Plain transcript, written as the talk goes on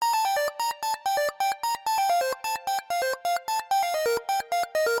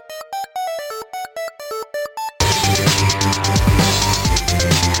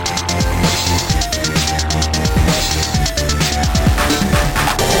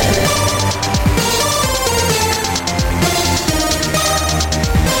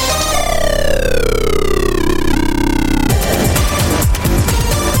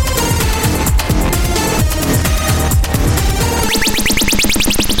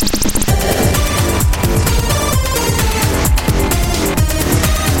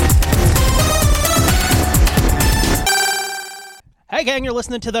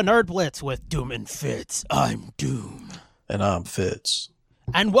listening to the Nerd Blitz with Doom and Fitz. I'm Doom. And I'm Fitz.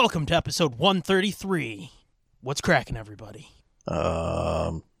 And welcome to episode 133. What's cracking, everybody?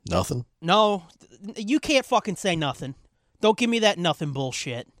 Nothing. No, you can't fucking say nothing. Don't give me that nothing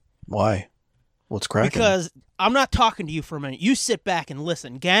bullshit. Why? What's cracking? Because I'm not talking to you for a minute. You sit back and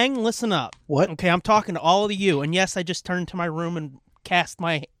listen. Gang, listen up. What? Okay, I'm talking to all of you. And yes, I just turned to my room and cast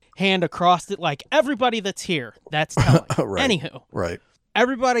my hand across it like everybody that's here. That's telling. Right. Anywho. Right.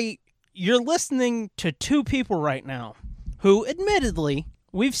 Everybody, you're listening to two people right now who, admittedly,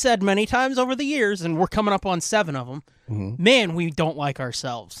 we've said many times over the years, and we're coming up on 7 of them, man, we don't like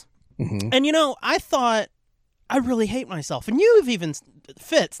ourselves. And, you know, I thought, I really hate myself. And you've even,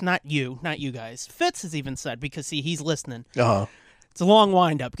 Fitz, not you guys, Fitz has even said, because, see, he's listening. It's a long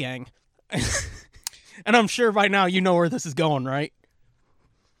wind-up, gang. And I'm sure by now you know where this is going, right?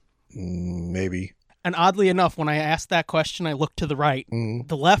 Maybe. And oddly enough, when I asked that question, I looked to the right.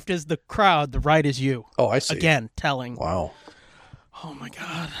 The left is the crowd, the right is you. Oh, I see. Again, telling. Wow. Oh my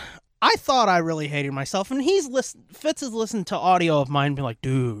God. I thought I really hated myself, and Fitz has listened to audio of mine and been like,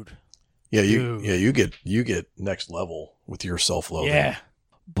 dude. Yeah, you get next level with your self-loathing. Yeah.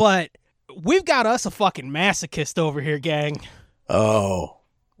 But we've got us a fucking masochist over here, gang. Oh.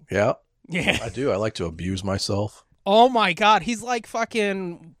 Yeah. Yeah. I do. I like to abuse myself. Oh my God. He's like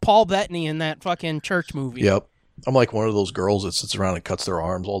fucking Paul Bettany in that fucking church movie. Yep. I'm like one of those girls that sits around and cuts their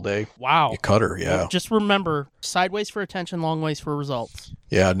arms all day. Wow. You cut her, yeah. Well, just remember, sideways for attention, long ways for results.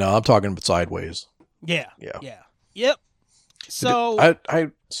 Yeah, no, I'm talking sideways. Yeah. Yeah. Yeah. Yep. So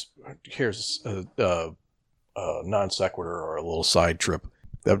here's a non sequitur or a little side trip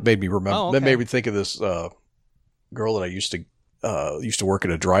that made me remember. Oh, okay. That made me think of this girl that I used to work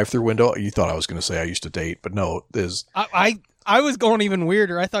at a drive-through window. You thought I was going to say I used to date, but no. I was going even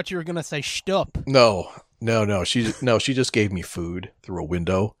weirder. I thought you were going to say shtup. No. She just gave me food through a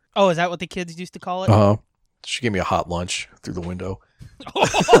window. Oh, is that what the kids used to call it? Uh huh. She gave me a hot lunch through the window.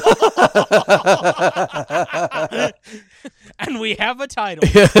 And we have a title.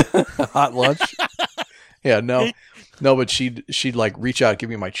 Hot lunch. Yeah, no, but she'd like reach out, give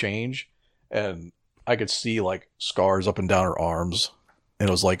me my change, and I could see like scars up and down her arms, and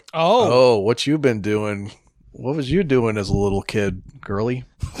it was like, oh, what you been doing? What was you doing as a little kid, girly?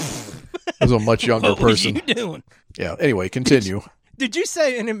 As a much younger person. What were you doing? Yeah. Anyway, continue. Did you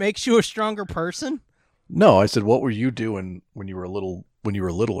say, and it makes you a stronger person? No, I said, what were you doing when you were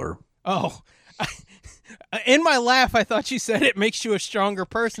littler? Oh, in my laugh, I thought you said it makes you a stronger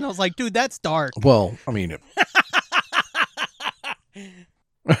person. I was like, dude, that's dark. Well, I mean,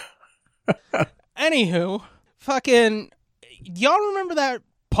 Anywho, fucking, y'all remember that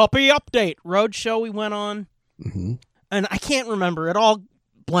puppy update road show we went on? Mm-hmm. And I can't remember. It all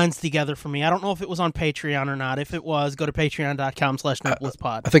blends together for me. I don't know if it was on Patreon or not. If it was, go to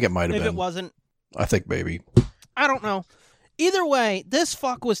patreon.com/nerdblitzpod. I think it might have been. If it wasn't, I think maybe. I don't know. Either way, this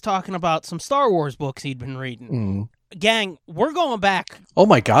fuck was talking about some Star Wars books he'd been reading. Gang, we're going back. Oh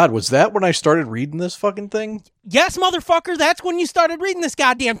my God, was that when I started reading this fucking thing? Yes, motherfucker, that's when you started reading this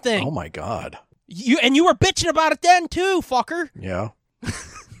goddamn thing. Oh my God. You were bitching about it then too, fucker. Yeah.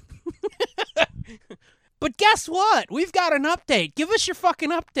 But guess what? We've got an update. Give us your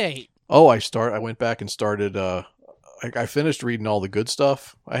fucking update. Oh, I went back and started I finished reading all the good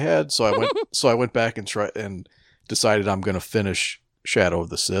stuff I had, so I went back and decided I'm going to finish Shadow of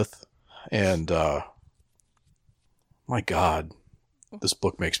the Sith, and my God, this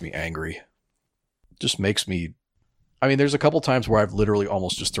book makes me angry. Just makes me. I mean, there's a couple times where I've literally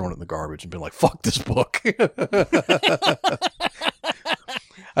almost just thrown it in the garbage and been like, "Fuck this book."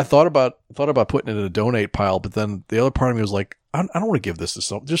 I thought about putting it in a donate pile, but then the other part of me was like, I don't want to give this to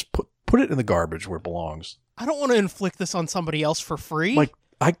someone. Just put it in the garbage where it belongs. I don't want to inflict this on somebody else for free. Like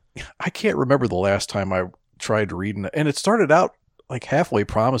I can't remember the last time I tried to read, and it started out like halfway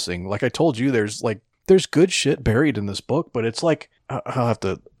promising. Like I told you, there's good shit buried in this book, but it's like I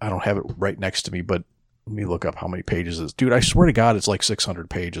don't have it right next to me, but let me look up how many pages it is. Dude, I swear to God, it's like 600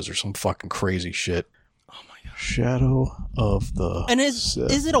 pages or some fucking crazy shit. Oh my God. Shadow of the And is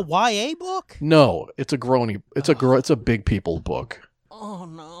it a YA book? No, it's it's a big people book. Oh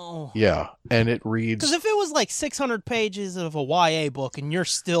no. Yeah, and it reads. Because if it was like 600 pages of a YA book and you're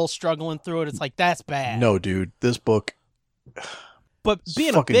still struggling through it, it's like that's bad. No, dude, this book. But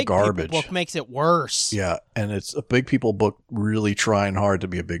being a big people book makes it worse. Yeah, and it's a big people book, really trying hard to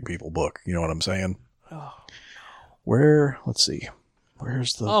be a big people book. You know what I'm saying? Oh. Let's see.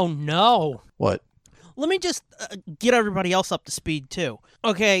 Where's the... Oh, no. What? Let me just get everybody else up to speed, too.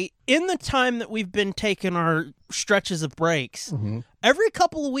 Okay, in the time that we've been taking our stretches of breaks, every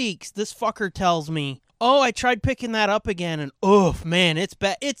couple of weeks, this fucker tells me, Oh, I tried picking that up again, and oof, man, it's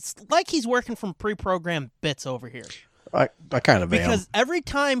bad. It's like he's working from pre-programmed bits over here. I kind of am. Because every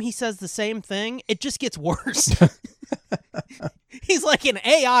time he says the same thing, it just gets worse. He's like an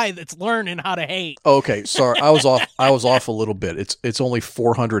AI that's learning how to hate. Okay, sorry, I was off a little bit. It's only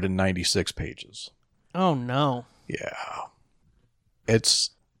 496 pages. Oh no. Yeah.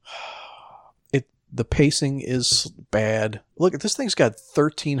 The pacing is bad. Look, this thing's got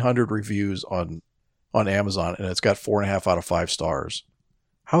 1,300 reviews on Amazon, and it's got 4.5 out of 5 stars.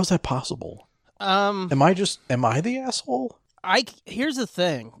 How is that possible? Am I the asshole? Here's the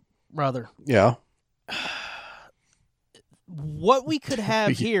thing, brother. Yeah. What we could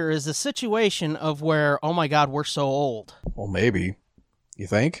have here is a situation of where, oh my God, we're so old. Well, maybe. You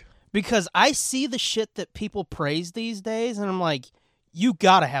think? Because I see the shit that people praise these days, and I'm like, you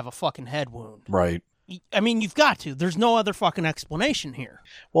gotta have a fucking head wound. Right. I mean, you've got to. There's no other fucking explanation here.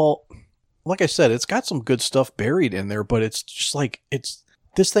 Well, like I said, it's got some good stuff buried in there, but it's just like,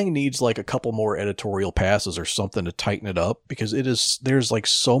 this thing needs like a couple more editorial passes or something to tighten it up, because there's like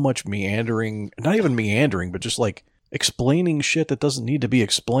so much meandering, not even meandering, but just like explaining shit that doesn't need to be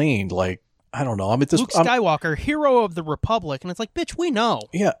explained. Like, I don't know. I'm at this Luke Skywalker, hero of the Republic, and it's like, bitch, we know.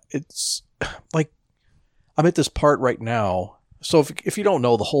 Yeah, it's like I'm at this part right now. So if you don't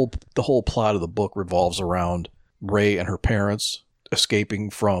know, the whole plot of the book revolves around Rey and her parents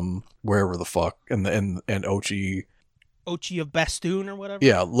escaping from wherever the fuck, and Ochi of Bastoon or whatever.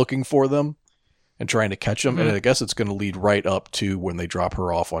 Yeah, looking for them and trying to catch them. Mm-hmm. And I guess it's going to lead right up to when they drop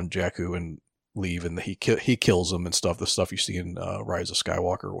her off on Jakku and leave, and he kills them and stuff. The stuff you see in Rise of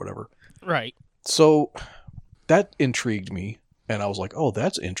Skywalker or whatever. Right. So that intrigued me, and I was like, oh,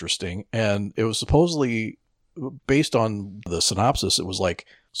 that's interesting. And it was supposedly, based on the synopsis, it was like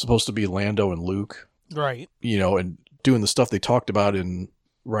supposed to be Lando and Luke. Right. And doing the stuff they talked about in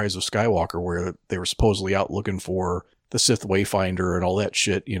Rise of Skywalker, where they were supposedly out looking for the Sith Wayfinder and all that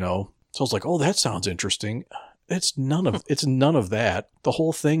shit, So I was like, oh, that sounds interesting. It's none of that. The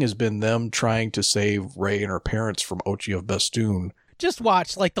whole thing has been them trying to save Rey and her parents from Ochi of Bastoon. Just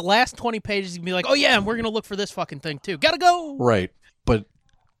watch, like, the last 20 pages, you can be like, oh yeah, and we're going to look for this fucking thing too. Gotta go! Right. But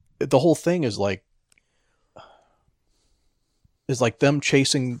the whole thing is like them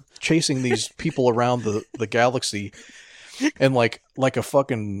chasing these people around the galaxy, and like a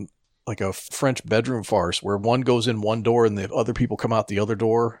fucking, like a French bedroom farce where one goes in one door and the other people come out the other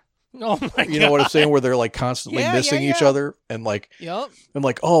door. Oh my God. You know what I'm saying? Where they're like constantly missing each other, and like, yep. And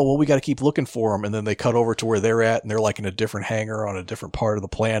like, oh, well, we got to keep looking for them. And then they cut over to where they're at, and they're like in a different hangar on a different part of the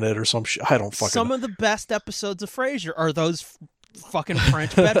planet or some shit. I don't fucking Some of the best episodes of Frasier are those fucking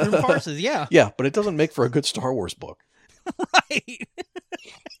French bedroom farces. Yeah. Yeah, but it doesn't make for a good Star Wars book. Right.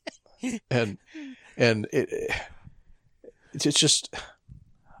 and it's just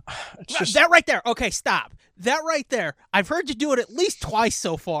that right there. Okay, stop. That right there. I've heard you do it at least twice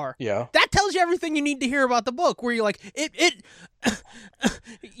so far. Yeah. That tells you everything you need to hear about the book, where you're like,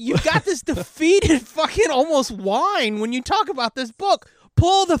 you've got this defeated fucking almost whine when you talk about this book.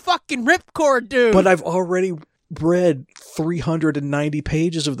 Pull the fucking ripcord, dude. But I've already read 390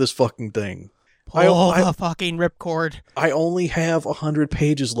 pages of this fucking thing. Pull the fucking ripcord. I only have 100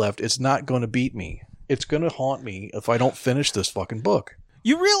 pages left. It's not going to beat me. It's going to haunt me if I don't finish this fucking book.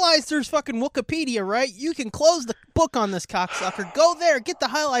 You realize there's fucking Wikipedia, right? You can close the book on this cocksucker, go there, get the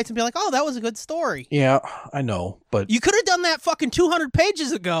highlights, and be like, oh, that was a good story. Yeah, I know, but... You could have done that fucking 200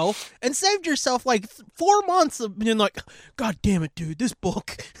 pages ago and saved yourself like 4 months of being like, God damn it, dude, this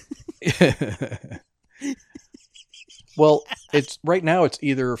book. Well, right now it's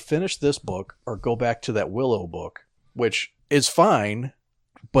either finish this book or go back to that Willow book, which is fine,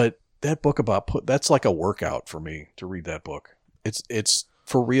 but that book that's like a workout for me to read that book. It's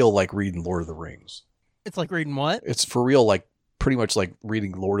for real like reading Lord of the Rings. It's like reading what? It's for real like pretty much like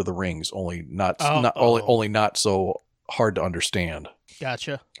reading Lord of the Rings, only only not so hard to understand.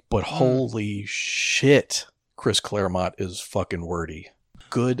 Gotcha. But holy shit, Chris Claremont is fucking wordy.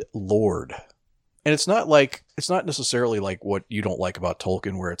 Good Lord. And it's not necessarily like what you don't like about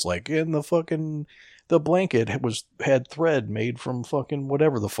Tolkien, where it's like, in the blanket had thread made from fucking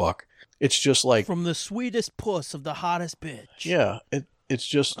whatever the fuck. It's just like, from the sweetest puss of the hottest bitch. Yeah, it's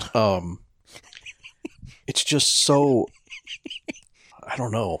just it's just so, I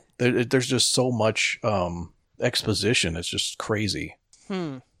don't know. There's just so much exposition. It's just crazy.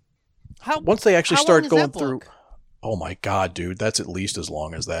 Once they actually start going through, oh my God, dude, that's at least as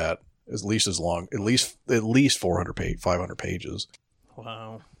long as that. At least 500 pages.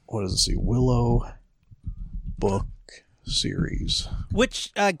 Wow. What does it say? Willow book series.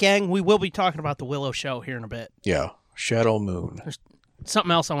 Which, gang, we will be talking about the Willow show here in a bit. Yeah. Shadow Moon.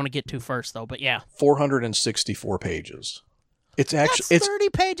 something else I want to get to first, though. But yeah, 464 pages. It's actually that's 30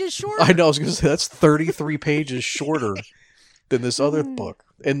 pages shorter. I know. I was going to say that's 33 pages shorter than this other book.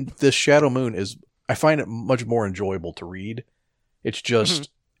 And this Shadow Moon is. I find it much more enjoyable to read. It's just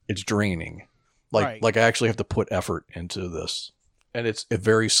it's draining. Like I actually have to put effort into this, and it's a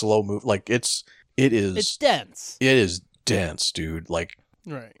very slow move. Like it's dense. It is dense, dude. Like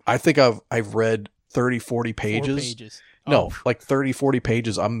right. I think I've read 30, 40 pages. 4 pages. No, like 30, 40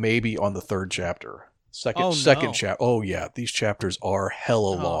 pages. I'm maybe on the third chapter. Second chapter. Oh yeah, these chapters are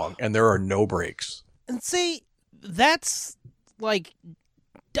hella long, and there are no breaks. And see, that's like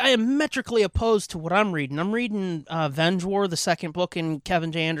diametrically opposed to what I'm reading. I'm reading Venge War, the second book in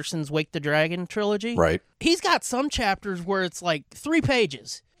Kevin J. Anderson's Wake the Dragon trilogy. Right. He's got some chapters where it's like 3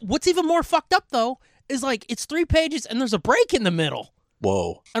 pages. What's even more fucked up, though, is like it's 3 pages and there's a break in the middle.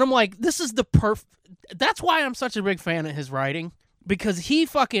 Whoa. And I'm like, this is the that's why I'm such a big fan of his writing. Because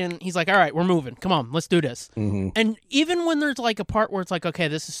he's like, all right, we're moving. Come on, let's do this. Mm-hmm. And even when there's like a part where it's like, okay,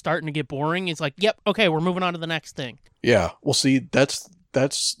 this is starting to get boring, it's like, yep, okay, we're moving on to the next thing. Yeah. Well, see, that's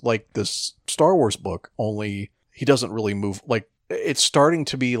like this Star Wars book, only he doesn't really move. Like, it's starting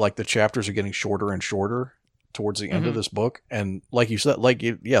to be like the chapters are getting shorter and shorter towards the end of this book. And like you said,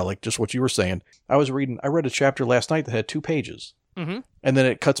 like just what you were saying, I read a chapter last night that had 2 pages. Mm-hmm. And then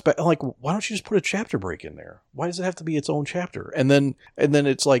it cuts back. I'm like, why don't you just put a chapter break in there? Why does it have to be its own chapter? And then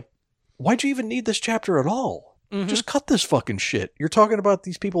it's like, why'd you even need this chapter at all? Mm-hmm. Just cut this fucking shit. You're talking about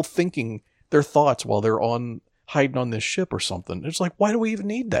these people thinking their thoughts while they're hiding on this ship or something. It's like, why do we even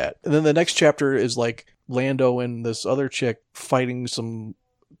need that? And then the next chapter is like Lando and this other chick fighting some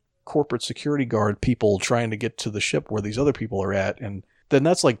corporate security guard people trying to get to the ship where these other people are at. And then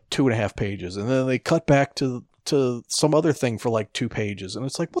that's like 2.5 pages. And then they cut back to some other thing for like 2 pages. And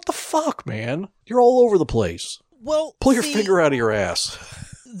it's like, what the fuck, man? You're all over the place. Well, pull your finger out of your ass.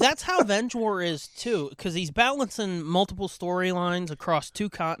 That's how Venge War is, too, because he's balancing multiple storylines across 2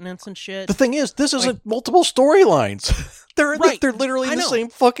 continents and shit. The thing is, this isn't multiple storylines. They're literally in the same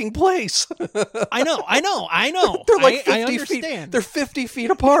fucking place. I know. They're like 50 I understand. feet. They're 50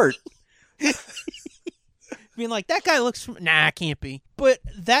 feet apart. Being like, that guy looks... Nah, it can't be. But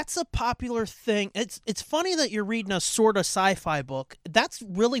that's a popular thing. It's funny that you're reading a sort of sci-fi book. That's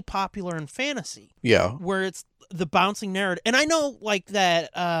really popular in fantasy. Yeah. Where it's the bouncing narrative. And I know, like,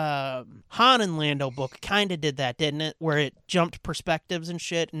 that Han and Lando book kind of did that, didn't it? Where it jumped perspectives and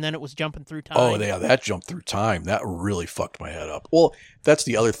shit, and then it was jumping through time. Oh, yeah, that jumped through time. That really fucked my head up. Well, that's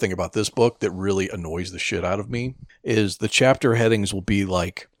the other thing about this book that really annoys the shit out of me, is the chapter headings will be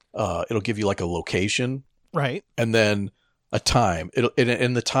like, it'll give you, like, a location. Right. And then a time.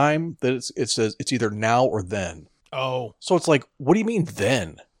 In the time that it says it's either now or then. Oh. So it's like, what do you mean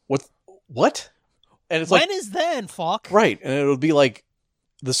then? What? And it's when like, is then, fuck? Right. And it'll be like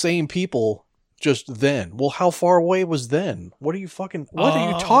the same people just then. Well, how far away was then? What are you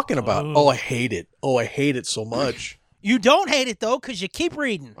talking about? Oh, I hate it. Oh, I hate it so much. You don't hate it, though, because you keep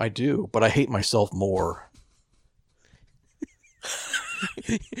reading. I do, but I hate myself more.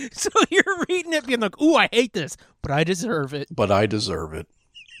 So you're reading it being like, ooh, I hate this, but I deserve it. But I deserve it.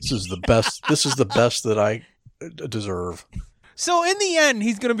 This is the best. This is the best that I deserve. So in the end,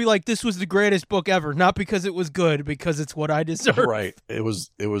 he's going to be like, this was the greatest book ever. Not because it was good, because it's what I deserve. Right. It was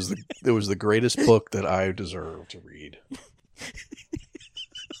the greatest book that I deserve to read.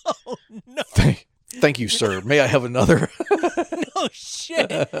 Oh, no. Thank you, sir. May I have another? No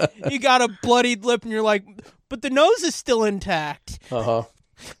shit. You got a bloodied lip and you're like, but the nose is still intact. Uh-huh.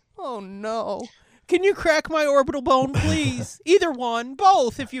 Oh, no. Can you crack my orbital bone, please? Either one.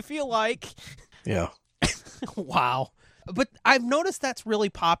 Both, if you feel like. Yeah. Wow. But I've noticed that's really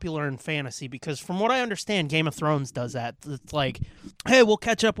popular in fantasy because from what I understand, Game of Thrones does that. It's like, hey, we'll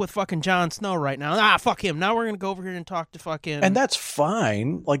catch up with fucking Jon Snow right now. Ah, fuck him. Now we're going to go over here and talk to fucking... And that's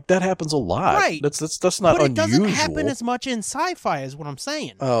fine. Like, that happens a lot. Right. That's not unusual. But it doesn't happen as much in sci-fi is what I'm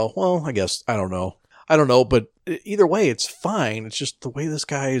saying. Oh, well, I guess. I don't know, but either way, it's fine. It's just the way this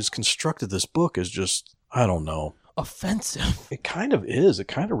guy has constructed this book is just, I don't know. Offensive. It kind of is. It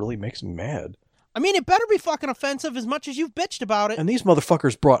kind of really makes me mad. I mean, it better be fucking offensive as much as you've bitched about it. And these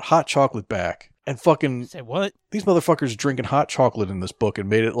motherfuckers brought hot chocolate back and fucking... Say what? These motherfuckers drinking hot chocolate in this book and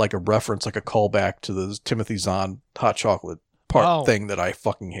made it like a reference, like a callback to the Timothy Zahn hot chocolate thing that I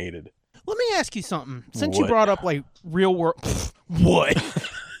fucking hated. Let me ask you something. Since What? you brought up, like, real world... What?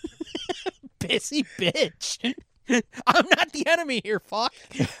 Pissy bitch. I'm not the enemy here, fuck.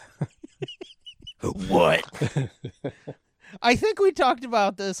 What? I think we talked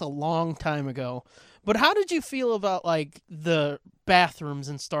about this a long time ago, but how did you feel about, like, the bathrooms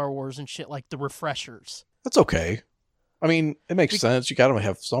in Star Wars and shit, like the refreshers? That's okay. I mean, it makes sense. You got to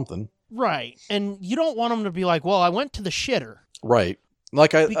have something. Right. And you don't want them to be like, well, I went to the shitter. Right.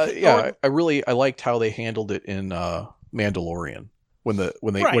 Like, I liked how they handled it in Mandalorian.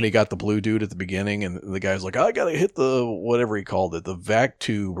 When he got the blue dude at the beginning and the guy's like, I gotta hit the whatever he called it, the vac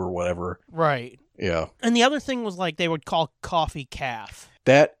tube or whatever. Right. Yeah. And the other thing was like they would call coffee calf.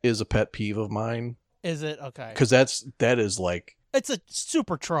 That is a pet peeve of mine. Is it? Okay. Because that is like, it's a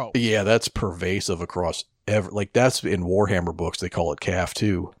super trope. Yeah, that's pervasive across like that's in Warhammer books. They call it calf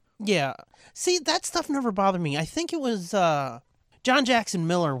too. Yeah. See, that stuff never bothered me. I think it was John Jackson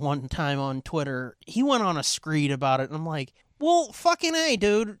Miller one time on Twitter. He went on a screed about it, and I'm like, well, fucking A,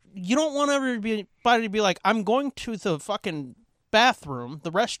 dude. You don't want everybody to be like, I'm going to the fucking bathroom,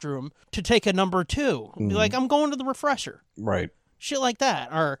 the restroom, to take a number 2. Be like, I'm going to the refresher. Right. Shit like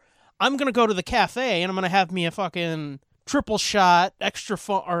that. Or I'm going to go to the cafe, and I'm going to have me a fucking triple shot, extra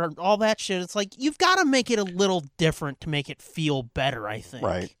fun, or all that shit. It's like, you've got to make it a little different to make it feel better, I think.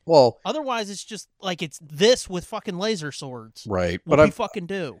 Right. Well, otherwise, it's just like it's this with fucking laser swords. Right. What we fucking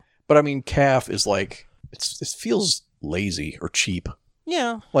do. But I mean, calf is like, it feels lazy or cheap.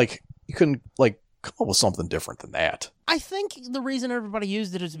 Yeah. Like, you couldn't, like, come up with something different than that. I think the reason everybody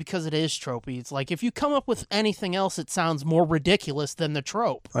used it is because it is tropey. It's like, if you come up with anything else, it sounds more ridiculous than the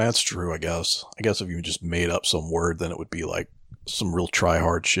trope. That's true, I guess. I guess if you just made up some word, then it would be like some real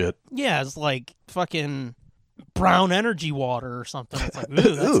try-hard shit. Yeah, it's like fucking brown energy water or something. It's like,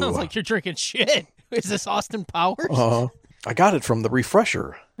 ooh, that sounds like you're drinking shit. Is this Austin Powers? I got it from the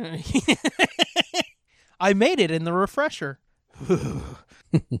refresher. I made it in the refresher.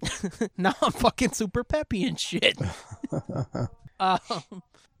 Now I'm fucking super peppy and shit.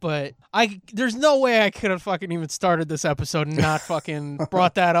 But there's no way I could have fucking even started this episode and not fucking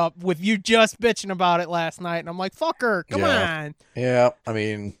brought that up with you just bitching about it last night. And I'm like, fucker, come on. Yeah, I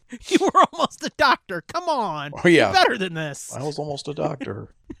mean. You were almost a doctor. Come on. Oh, yeah. You're better than this. I was almost a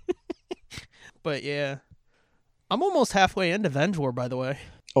doctor. But yeah. I'm almost halfway into Vengewar, by the way.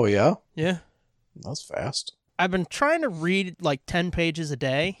 Oh, yeah? Yeah. That's fast. I've been trying to read like 10 pages a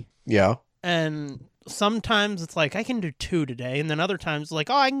day. Yeah. And sometimes it's like, I can do 2 today. And then other times it's like,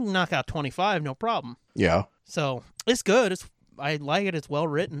 oh, I can knock out 25, no problem. Yeah. So it's good. I like it. It's well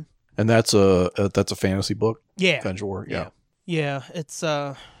written. And that's a fantasy book? Yeah. Vengewar, yeah. Yeah. It's,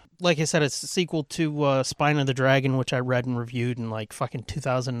 like I said, it's a sequel to Spine of the Dragon, which I read and reviewed in like fucking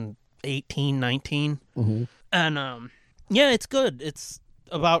 2018, 19. Mm-hmm. And, yeah, it's good. It's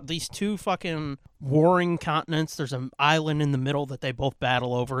about these 2 fucking warring continents. There's an island in the middle that they both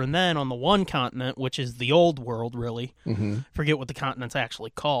battle over. And then on the one continent, which is the old world, really, forget what the continent's actually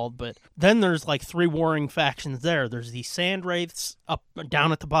called, but then there's like 3 warring factions there. There's the sand wraiths up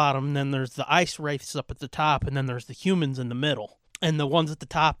down at the bottom, and then there's the ice wraiths up at the top, and then there's the humans in the middle. And the ones at the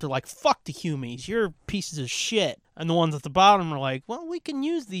top, they're like, fuck the humies, you're pieces of shit. And the ones at the bottom are like, well, we can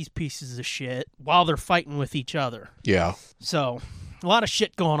use these pieces of shit while they're fighting with each other. Yeah. So, a lot of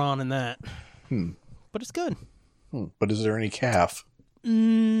shit going on in that. But it's good. But is there any calf? I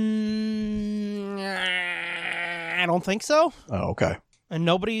don't think so. Oh, okay. And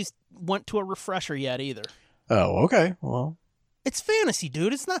nobody's went to a refresher yet either. Oh, okay. Well, it's fantasy,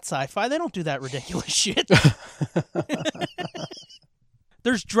 dude. It's not sci-fi. They don't do that ridiculous shit.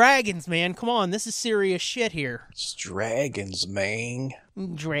 There's dragons, man. Come on. This is serious shit here. It's dragons, man.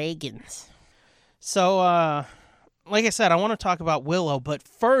 Dragons. So, like I said, I want to talk about Willow, but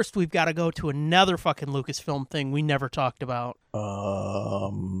first we've got to go to another fucking Lucasfilm thing we never talked about.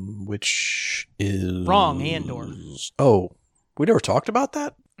 Which is... Wrong, Andor. Oh, we never talked about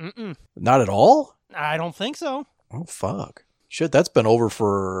that? Mm-mm. Not at all? I don't think so. Oh, fuck. Shit, that's been over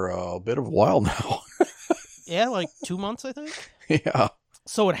for a bit of a while now. Yeah, like 2 months, I think. Yeah.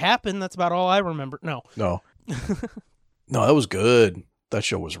 So it happened. That's about all I remember. No. No, that was good. That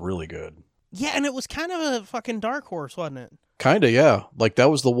show was really good. Yeah, and it was kind of a fucking dark horse, wasn't it? Kind of, yeah. Like, that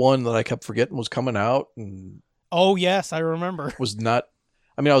was the one that I kept forgetting was coming out. And oh, yes, I remember. Was not...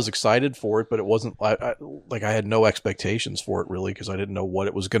 I mean, I was excited for it, but it wasn't... I had no expectations for it, really, because I didn't know what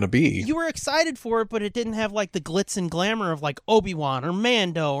it was going to be. You were excited for it, but it didn't have, like, the glitz and glamour of, like, Obi-Wan or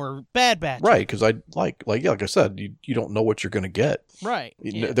Mando or Bad Batch. Right, because like I said, you don't know what you're going to get. Right.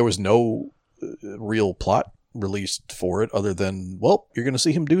 Yeah. There was no real plot released for it other than, well, you're going to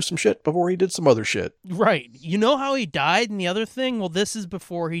see him do some shit before he did some other shit. Right. You know how he died in the other thing? Well, this is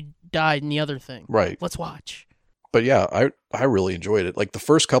before he died in the other thing. Right. Let's watch. But yeah, I really enjoyed it. Like, the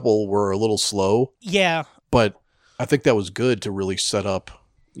first couple were a little slow. Yeah. But I think that was good to really set up,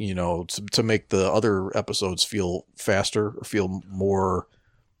 to make the other episodes feel faster or feel more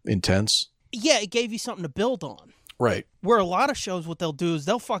intense. Yeah, it gave you something to build on. Right. Where a lot of shows, what they'll do is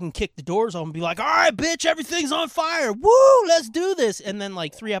they'll fucking kick the doors open and be like, all right, bitch, everything's on fire. Woo, let's do this. And then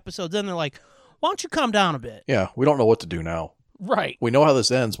like 3 episodes in, they're like, why don't you calm down a bit? Yeah, we don't know what to do now. Right. We know how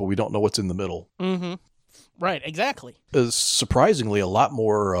this ends, but we don't know what's in the middle. Mm-hmm. Right, exactly. There's surprisingly a lot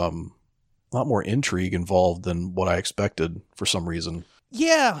more intrigue involved than what I expected for some reason.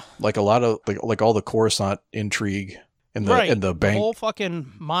 Yeah. Like a lot of like all the Coruscant intrigue and the right. and the bank, the whole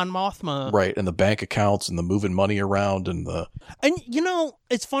fucking Mon Mothma. Right, and the bank accounts and the moving money around and you know,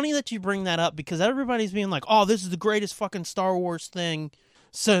 it's funny that you bring that up because everybody's being like, "Oh, this is the greatest fucking Star Wars thing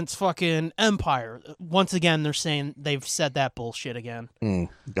since fucking Empire." Once again, they're saying they've said that bullshit again.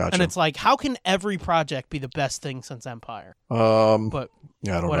 Gotcha. And it's like, how can every project be the best thing since Empire? But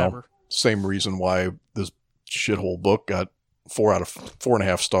yeah, I don't whatever. know. Same reason why this shithole book got 4 out of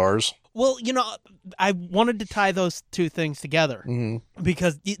 4.5 stars. Well, you know, I wanted to tie those two things together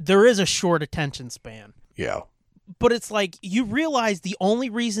because there is a short attention span. Yeah. But it's like, you realize the only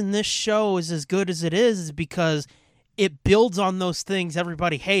reason this show is as good as it is because it builds on those things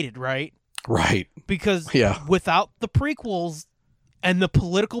everybody hated, right? Right. Because without the prequels and the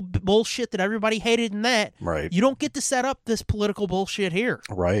political bullshit that everybody hated in that, right, you don't get to set up this political bullshit here.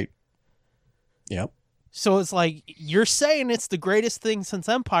 Right. Yep. So it's like, you're saying it's the greatest thing since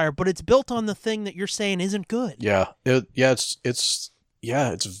Empire, but it's built on the thing that you're saying isn't good. Yeah. It's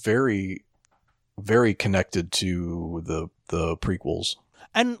very, very connected to the prequels.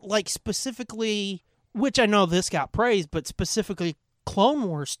 And like specifically, which I know this got praised, but specifically Clone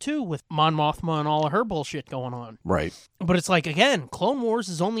Wars too, with Mon Mothma and all of her bullshit going on. Right. But it's like, again, Clone Wars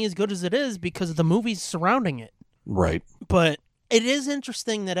is only as good as it is because of the movies surrounding it. Right. But it is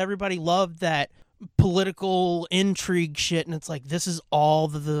interesting that everybody loved that political intrigue shit, and it's like, this is all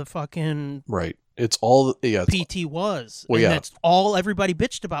the fucking right. It's all PT was. Well, and that's all everybody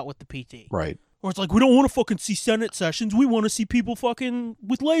bitched about with the PT. Right. Where it's like, we don't want to fucking see Senate sessions. We want to see people fucking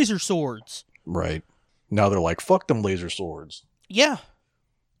with laser swords. Right. Now they're like, fuck them laser swords. Yeah.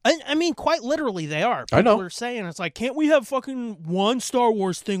 I mean, quite literally, they are. People I know. are saying, it's like, can't we have fucking one Star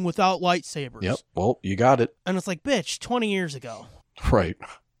Wars thing without lightsabers? Yep. Well, you got it. And it's like, bitch, 20 years ago. Right.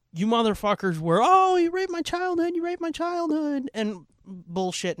 You motherfuckers were, oh, you raped my childhood, and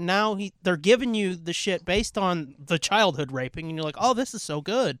bullshit. Now they're giving you the shit based on the childhood raping, and you're like, oh, this is so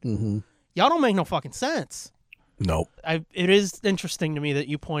good. Mm-hmm. Y'all don't make no fucking sense. Nope. It is interesting to me that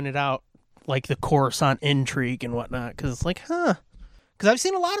you pointed out, like, the Coruscant intrigue and whatnot, because it's like, huh. Because I've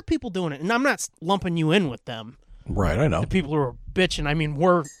seen a lot of people doing it, and I'm not lumping you in with them. Right, I know. The people who are bitching. I mean,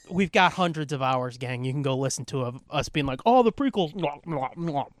 we've got hundreds of hours, gang. You can go listen to us being like, oh, the prequels.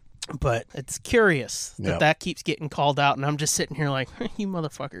 But it's curious that keeps getting called out, and I'm just sitting here like, you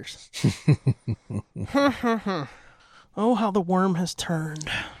motherfuckers. Oh, how the worm has turned.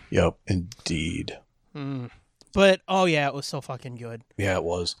 Yep, indeed. But, oh yeah, it was so fucking good. Yeah, it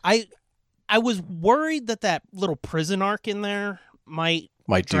was. I was worried that little prison arc in there might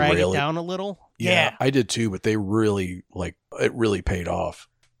drag derail it down a little. Yeah, I did too, but they really, it really paid off.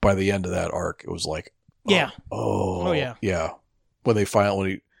 By the end of that arc, it was like, oh yeah. Yeah. When they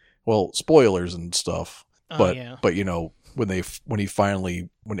finally, spoilers and stuff, but you know, when Andy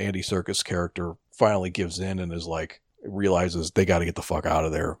Serkis' character finally gives in and is like, realizes they got to get the fuck out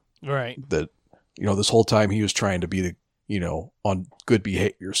of there. Right. That, you know, this whole time he was trying to be the, you know, on good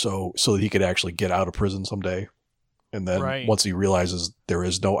behavior so that he could actually get out of prison someday. And then once he realizes there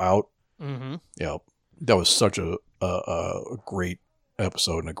is no out, that was such a great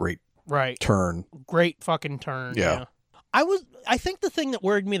episode and a great turn. Great fucking turn. Yeah. I think the thing that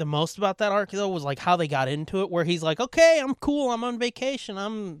worried me the most about that arc, though, was like how they got into it, where he's like, okay, I'm cool, I'm on vacation,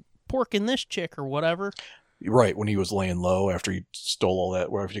 I'm porking this chick or whatever. Right, when he was laying low after he stole all that,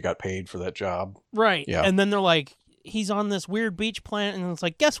 after he got paid for that job. Right. Yeah. And then they're like, he's on this weird beach planet, and it's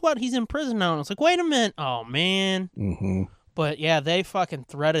like, guess what? He's in prison now. And it's like, wait a minute. Oh, man. Mm-hmm. But yeah, they fucking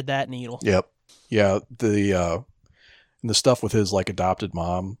threaded that needle. Yep. Yeah, the stuff with his, like, adopted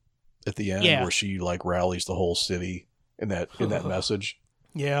mom at the end, where she, like, rallies the whole city in that message.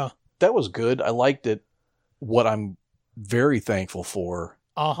 Yeah. That was good. I liked it. What I'm very thankful for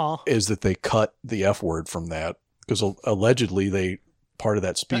is that they cut the F word from that, because allegedly part of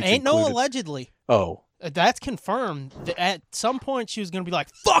that speech ain't no allegedly. Oh. That's confirmed. At some point, she was going to be like,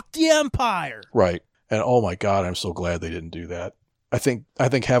 fuck the Empire. Right. And oh my God, I'm so glad they didn't do that. I think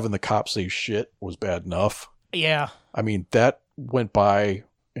having the cops say shit was bad enough. Yeah. I mean, that went by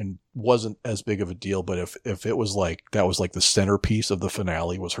and wasn't as big of a deal, but if it was like, that was like the centerpiece of the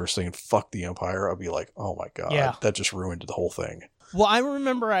finale was her saying, fuck the Empire, I'd be like, oh my God, that just ruined the whole thing. Well, I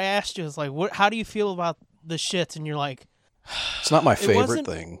remember I asked you, it's like, how do you feel about the shits? And you're like, It's not my favorite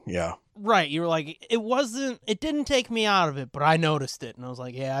thing. Yeah. Right. You were like, it didn't take me out of it, but I noticed it. And I was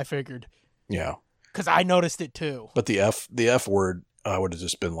like, yeah, I figured. Yeah. Because I noticed it too. But the F word, I would have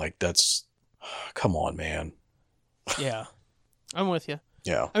just been like, come on, man. Yeah. I'm with you.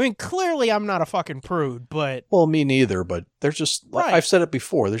 Yeah. I mean, clearly I'm not a fucking prude, but... Well, me neither, but there's just... Right. I've said it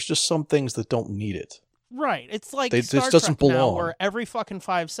before. There's just some things that don't need it. Right. It's like Star Trek belong. Now where every fucking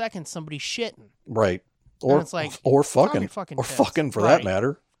 5 seconds somebody's shitting. Right. Or it's like, or fucking for that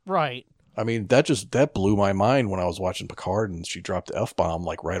matter. Right. I mean, that blew my mind when I was watching Picard and she dropped the F-bomb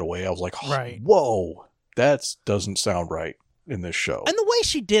like right away. I was like, whoa, that doesn't sound right in this show. And the way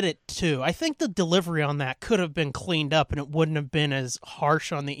she did it too, I think the delivery on that could have been cleaned up and it wouldn't have been as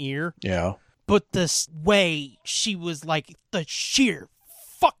harsh on the ear. Yeah. But this way she was like the sheer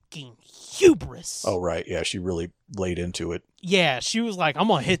fucking hubris. Oh, right. Yeah, she really laid into it. Yeah, she was like, I'm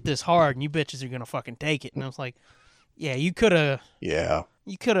going to hit this hard and you bitches are going to fucking take it. And I was like, yeah, you could have... Yeah.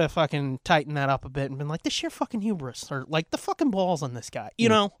 You could have fucking tightened that up a bit and been like, the sheer fucking hubris, or like the fucking balls on this guy, you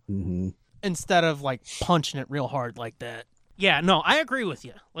know? Mm-hmm. Instead of like punching it real hard like that. Yeah, no, I agree with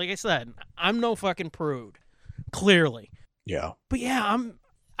you. Like I said, I'm no fucking prude. Clearly. Yeah. But yeah,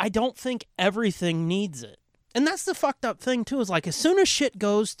 I don't think everything needs it. And that's the fucked up thing too, is like as soon as shit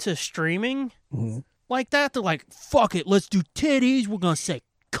goes to streaming like that, they're like, fuck it, let's do titties, we're gonna say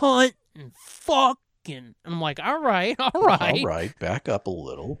cunt and fuck. And I'm like, all right. All right, back up a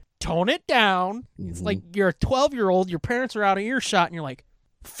little. Tone it down. It's like you're a 12-year-old, your parents are out of earshot, and you're like,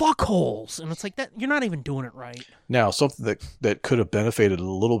 fuckholes. And it's like, that you're not even doing it right. Now, something that could have benefited a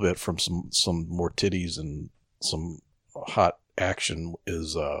little bit from some more titties and some hot action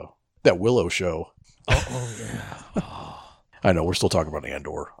is that Willow show. Oh yeah. I know, we're still talking about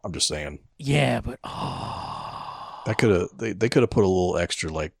Andor. I'm just saying. Yeah, but that could have they could have put a little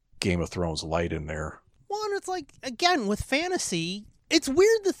extra like Game of Thrones light in there. Well, and it's like, again, with fantasy, it's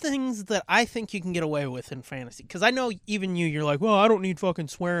weird the things that I think you can get away with in fantasy. Because I know even you're like, well, I don't need fucking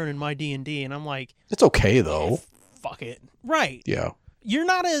swearing in my D&D. And I'm like... It's okay, though. Fuck it. Right. Yeah. You're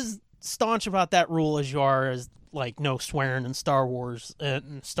not as staunch about that rule as you are as, like, no swearing in Star Wars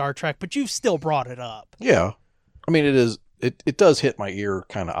and Star Trek, but you've still brought it up. Yeah. I mean, it does hit my ear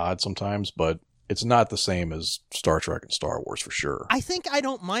kind of odd sometimes, but... It's not the same as Star Trek and Star Wars for sure. I think I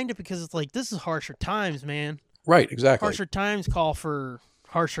don't mind it because it's like, this is harsher times, man. Right, exactly. Harsher times call for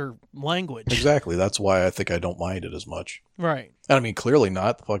harsher language. Exactly. That's why I think I don't mind it as much. Right. And I mean, clearly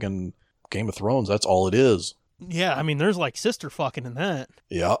not fucking Game of Thrones. That's all it is. Yeah, I mean, there's like sister fucking in that.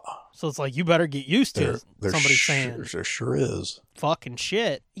 Yeah. So it's like, you better get used to somebody saying. There sure is. Fucking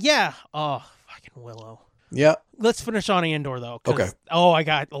shit. Yeah. Oh, fucking Willow. Yeah. Let's finish on Andor, though. Okay. Oh, I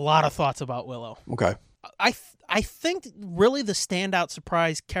got a lot of thoughts about Willow. Okay. I think really the standout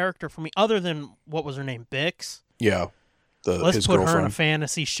surprise character for me, other than, what was her name, Bix? Yeah. Let's his put girlfriend. her in a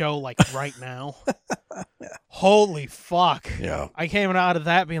fantasy show, like, right now. Holy fuck. Yeah. I came out of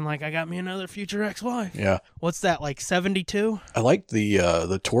that being like, I got me another future ex-wife. Yeah. What's that, like 72? I liked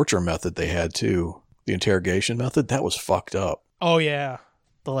the torture method they had, too. The interrogation method. That was fucked up. Oh, yeah.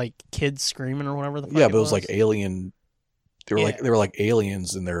 The like kids screaming or whatever the fuck. Yeah, but it was like alien. They were like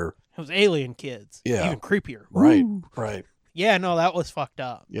aliens in their. It was alien kids. Yeah, even creepier. Right, Woo. right. Yeah, no, that was fucked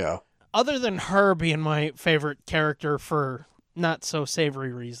up. Yeah. Other than her being my favorite character for not so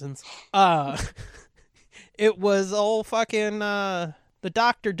savory reasons, it was old fucking the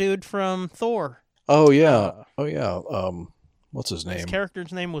doctor dude from Thor. Oh yeah, what's his name? His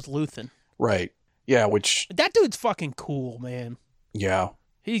character's name was Luthen. Right. Yeah, which that dude's fucking cool, man. Yeah.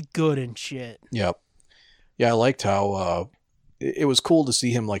 He's good and shit. Yep. Yeah, I liked how it was cool to see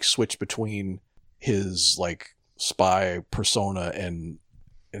him like switch between his like spy persona and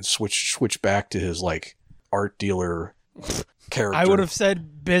switch back to his like art dealer character. I would have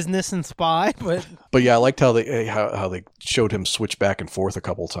said business and spy, but yeah, I liked how they showed him switch back and forth a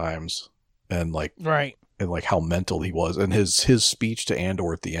couple times and like right and like how mental he was and his speech to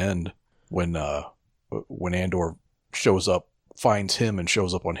Andor at the end when Andor finds him and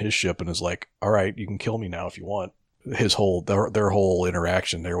shows up on his ship and is like, all right, you can kill me now if you want. Their whole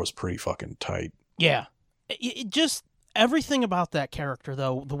interaction there was pretty fucking tight. Yeah. It just, everything about that character,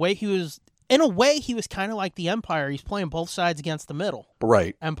 though, the way he was, in a way, he was kind of like the Empire. He's playing both sides against the middle.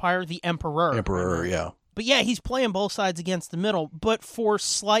 Right. Empire, the Emperor. Emperor, yeah. But yeah, he's playing both sides against the middle, but for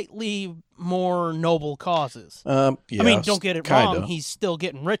slightly more noble causes. Yeah, I mean, don't get it wrong. He's still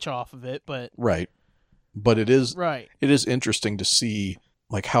getting rich off of it, but... Right. But it is right. It is interesting to see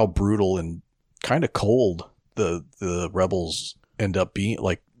like how brutal and kind of cold the rebels end up being,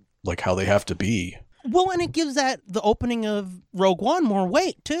 like how they have to be. Well, and it gives the opening of Rogue One more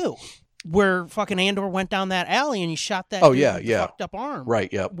weight too. where fucking Andor went down that alley and he shot that dude with the fucked up arm.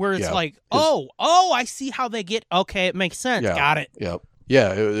 Right, yep. Where it's like, I see how they get, okay, it makes sense. Yeah, got it. Yep.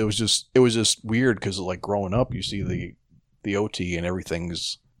 Yeah, it was just weird because like growing up, you see the OT and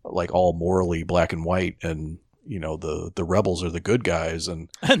everything's like all morally black and white, and you know the rebels are the good guys, and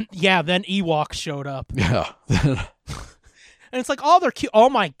yeah, then Ewoks showed up. Yeah. And it's like, oh, they're cute. Oh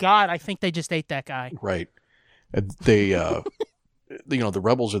my God, I think they just ate that guy. Right. And they, the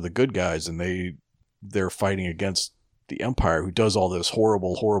rebels are the good guys, and they're fighting against the Empire, who does all this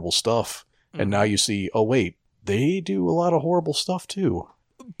horrible, horrible stuff. Mm-hmm. And now you see, oh wait, they do a lot of horrible stuff too.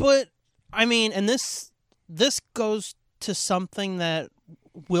 But I mean, and this goes to something that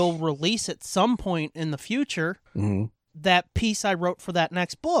will release at some point in the future. Mm-hmm. That piece I wrote for that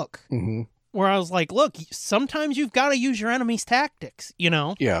next book. Mm-hmm. Where I was like, look, sometimes you've got to use your enemy's tactics, you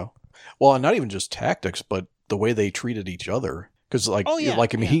know? Yeah. Well, and not even just tactics, but the way they treated each other. Because, I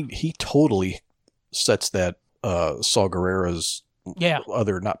mean, he totally sets that Saw Gerrera's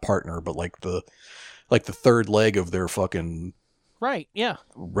other, not partner, but like the third leg of their fucking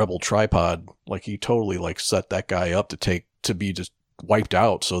rebel tripod. Like, he totally like set that guy up to be just wiped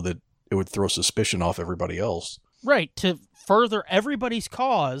out so that it would throw suspicion off everybody else. Right, to further everybody's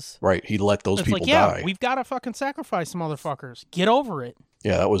cause. Right, he let those people die. We've got to fucking sacrifice some motherfuckers. Get over it.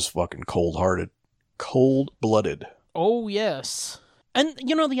 Yeah, that was fucking cold-hearted. Cold-blooded. Oh, yes. And,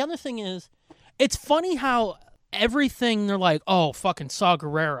 you know, the other thing is, it's funny how everything, they're like, oh, fucking Saw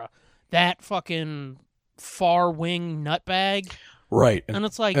Gerrera, that fucking far-wing nutbag. Right. And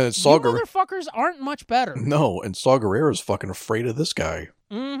it's like, you motherfuckers aren't much better. No, and Saw Gerrera's fucking afraid of this guy.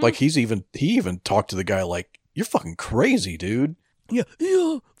 Mm-hmm. Like, he even talked to the guy like, you're fucking crazy, dude. Yeah,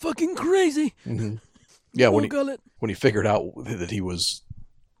 fucking crazy. Mm-hmm. Yeah, when he figured out that he was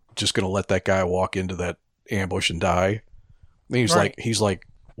just going to let that guy walk into that ambush and die, and he's like,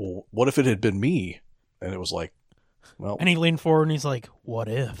 well, what if it had been me? And it was like, well. And he leaned forward and he's like, what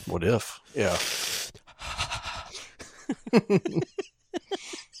if? What if? Yeah.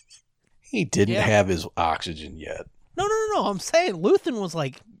 He didn't have his oxygen yet. No. I'm saying Luthen was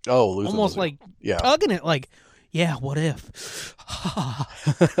like, almost like tugging it, like, yeah, what if?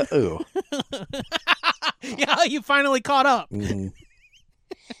 Ooh. Yeah, you finally caught up. Mm-hmm.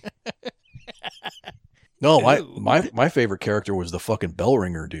 No, my favorite character was the fucking bell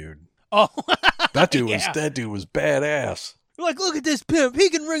ringer dude. Oh, that dude was badass. Like, look at this pimp. He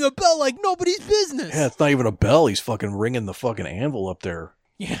can ring a bell like nobody's business. Yeah, it's not even a bell. He's fucking ringing the fucking anvil up there.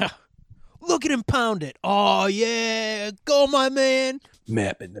 Yeah. Look at him pound it. Oh, yeah. Go, my man.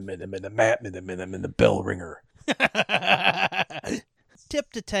 Map in the bell ringer.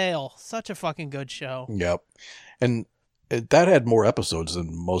 Tip to tail. Such a fucking good show. Yep. And that had more episodes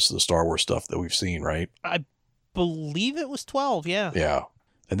than most of the Star Wars stuff that we've seen, right? I believe it was 12, yeah. Yeah.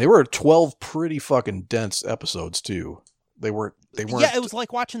 And they were 12 pretty fucking dense episodes, too. They weren't. Yeah, it was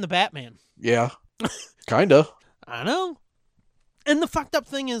like watching the Batman. Yeah. Kinda. I know. And the fucked up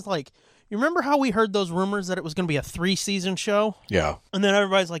thing is, like, you remember how we heard those rumors that it was going to be a 3-season show? Yeah. And then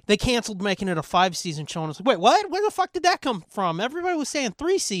everybody's like, they canceled making it a 5-season show. And it's like, wait, what? Where the fuck did that come from? Everybody was saying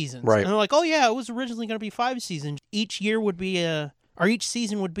 3 seasons. Right. And they're like, oh, yeah, it was originally going to be 5 seasons. Each season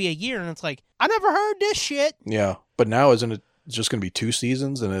would be a year. And it's like, I never heard this shit. Yeah. But now, isn't it just going to be 2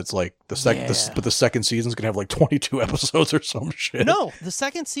 seasons? And it's like, but the second season's going to have like 22 episodes or some shit. No, the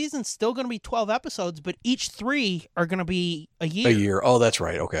second season's still going to be 12 episodes, but each 3 are going to be a year. A year. Oh, that's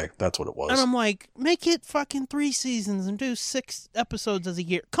right. Okay. That's what it was. And I'm like, make it fucking 3 seasons and do 6 episodes as a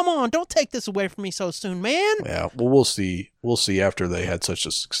year. Come on, don't take this away from me so soon, man. Yeah. Well, we'll see. We'll see after they had such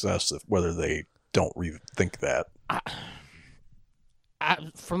a success whether they don't rethink that.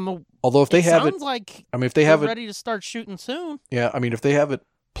 Although if they have it, sounds like I mean, if they have it ready to start shooting soon. Yeah, I mean, if they have it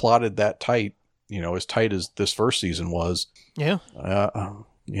plotted that tight, as tight as this first season was. Yeah.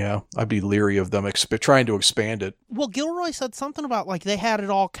 Yeah, I'd be leery of them trying to expand it. Well, Gilroy said something about like they had it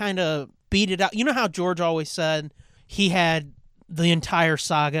all kind of beat it out. You know how George always said he had the entire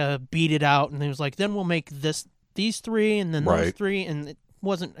saga beat it out, and he was like, then we'll make these 3 and then those 3, and it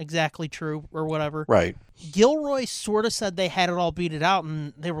wasn't exactly true or whatever. Right. Gilroy sort of said they had it all beat it out,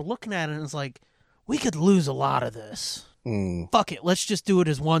 and they were looking at it, and it's like, we could lose a lot of this. Fuck it, let's just do it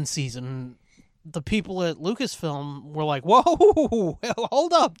as 1 season. And the people at Lucasfilm were like, whoa,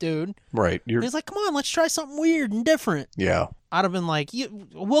 hold up, dude. Right. He's like, come on, let's try something weird and different. Yeah. I'd have been like,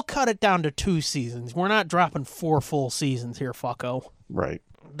 we'll cut it down to 2 seasons. We're not dropping 4 full seasons here, fucko. Right.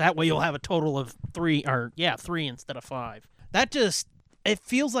 That way you'll have a total of 3 instead of 5. That just... It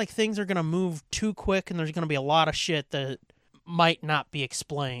feels like things are going to move too quick, and there's going to be a lot of shit that might not be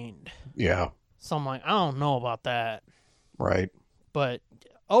explained. Yeah. So I'm like, I don't know about that. Right. But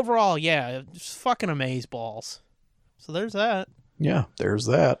overall, yeah, just fucking amazeballs. So there's that. Yeah, there's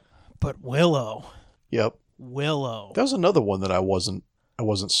that. But Willow. Yep. Willow. That was another one that I wasn't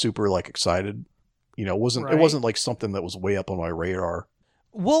super like excited. You know, it wasn't like something that was way up on my radar.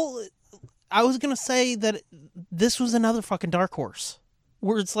 Well, I was going to say that this was another fucking dark horse.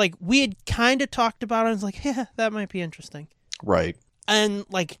 Where it's like, we had kind of talked about it, and it's like, yeah, that might be interesting. Right. And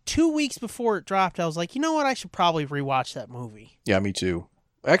like 2 weeks before it dropped, I was like, you know what, I should probably rewatch that movie. Yeah, me too.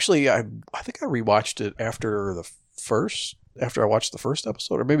 Actually, I think I rewatched it after I watched the first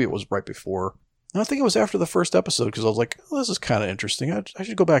episode, or maybe it was right before. No, I think it was after the first episode, because I was like, oh, this is kind of interesting. I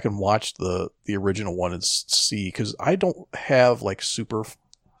should go back and watch the original one and see, because I don't have like super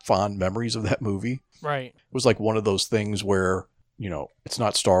fond memories of that movie. Right. It was like one of those things where, you know, it's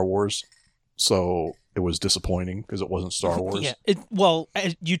not Star Wars, so it was disappointing because it wasn't Star Wars. Yeah. Well,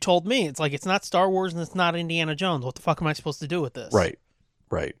 as you told me, it's like, it's not Star Wars and it's not Indiana Jones. What the fuck am I supposed to do with this? Right.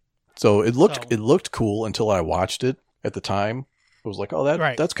 So it looked cool until I watched it at the time. It was like, oh,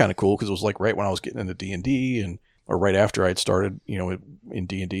 that's kind of cool, because it was like right when I was getting into D&D or right after I had started, you know, in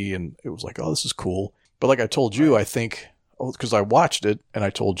D&D, and it was like, oh, this is cool. But like I told you, I think, because I watched it and I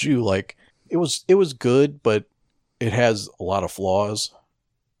told you, like, it was good, but it has a lot of flaws,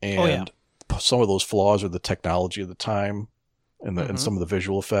 and some of those flaws are the technology of the time and some of the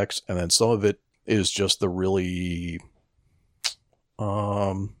visual effects, and then some of it is just the really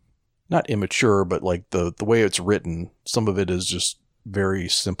not immature, but like the way it's written. Some of it is just very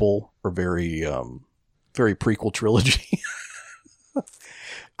simple, or very prequel trilogy.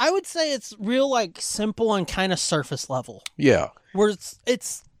 I would say it's real, like, simple and kind of surface level. Yeah. Where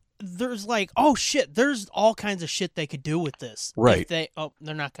there's like, oh shit, there's all kinds of shit they could do with this. Right. They're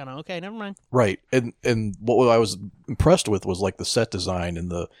not gonna. Okay, never mind. Right. And what I was impressed with was like the set design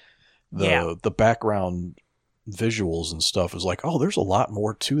and the background visuals and stuff. Is like, oh, there's a lot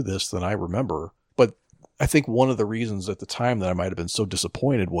more to this than I remember. But I think one of the reasons at the time that I might have been so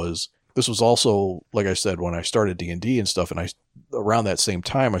disappointed was this was also, like I said, when I started D&D and stuff, and around that same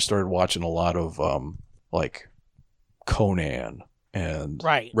time I started watching a lot of like Conan and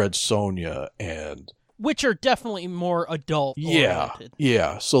Red Sonja, and which are definitely more adult oriented.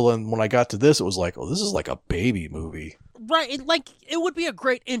 Yeah. So then when I got to this, it was like, oh, this is like a baby movie. Right. It would be a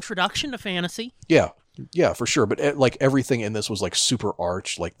great introduction to fantasy. Yeah, for sure. But like everything in this was like super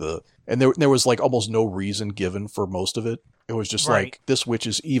arch, like and there was like almost no reason given for most of it. It was just like, this witch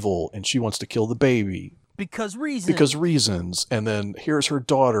is evil and she wants to kill the baby. Because reasons. And then here's her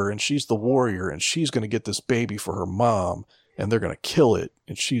daughter, and she's the warrior, and she's going to get this baby for her mom, and they're going to kill it,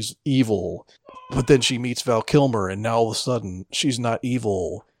 and she's evil. But then she meets Val Kilmer, and now all of a sudden she's not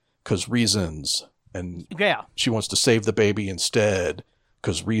evil because reasons. And she wants to save the baby instead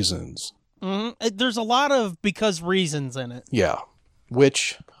because reasons. Mm-hmm. There's a lot of because reasons in it. Yeah.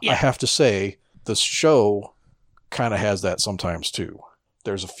 Which I have to say, the show kind of has that sometimes too.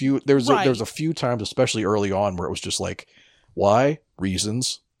 There's a few times, especially early on, where it was just like, why?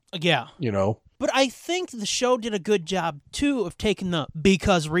 Reasons. Yeah. You know? But I think the show did a good job, too, of taking the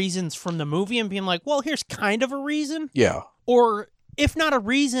because reasons from the movie and being like, well, here's kind of a reason. Yeah. Or if not a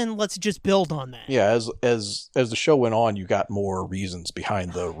reason, let's just build on that. Yeah, as the show went on, you got more reasons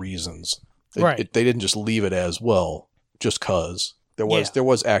behind the reasons. They didn't just leave it as, well, just cause. There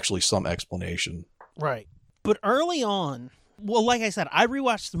was actually some explanation. Right. But early on, well, like I said, I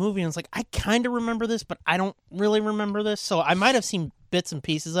rewatched the movie and it's like, I kind of remember this, but I don't really remember this. So I might have seen bits and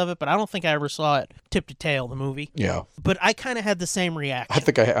pieces of it, but I don't think I ever saw it tip to tail, the movie. Yeah. But I kind of had the same reaction. I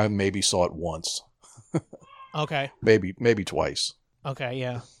think I maybe saw it once. Okay. Maybe twice. Okay,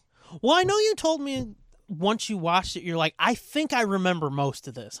 yeah. Well, I know you told me once you watched it, you're like, I think I remember most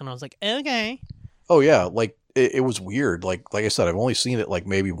of this. And I was like, okay. Oh, yeah. Like, it was weird. Like I said, I've only seen it like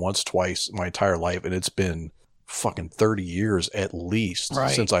maybe once, twice in my entire life, and it's been fucking 30 years at least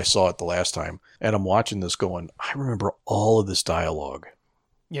since I saw it the last time. And I'm watching this going, I remember all of this dialogue.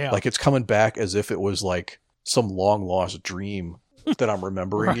 Yeah. Like, it's coming back as if it was like some long lost dream that I'm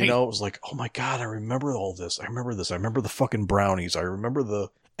remembering, you know? It was like, oh my God, I remember all this. I remember this. I remember the fucking brownies. I remember the...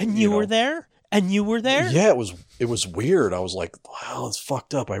 And you were there? And you were there? Yeah, it was weird. I was like, wow, it's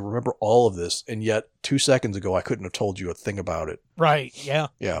fucked up. I remember all of this. And yet 2 seconds ago, I couldn't have told you a thing about it. Right. Yeah.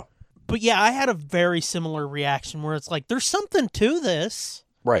 Yeah. But yeah, I had a very similar reaction where it's like, there's something to this.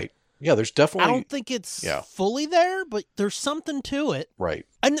 Right. Yeah, there's definitely... I don't think it's fully there, but there's something to it. Right.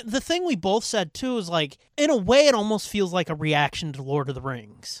 And the thing we both said, too, is like, in a way, it almost feels like a reaction to Lord of the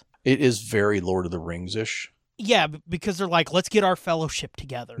Rings. It is very Lord of the Rings-ish. Yeah, because they're like, let's get our fellowship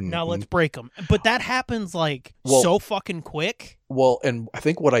together. Mm-hmm. Now let's break them. But that happens, like, so fucking quick. Well, and I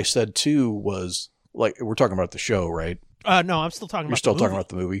think what I said, too, was, like, we're talking about the show, right? No, I'm still talking about the movie. You're still talking about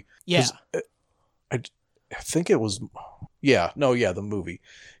the movie? Yeah. I think it was... the movie.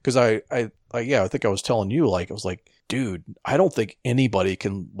 Because I think I was telling you, like, I was like, dude, I don't think anybody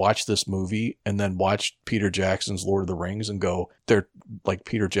can watch this movie and then watch Peter Jackson's Lord of the Rings and go, they're like,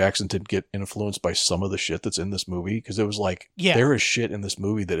 Peter Jackson didn't get influenced by some of the shit that's in this movie. Because it was like, there is shit in this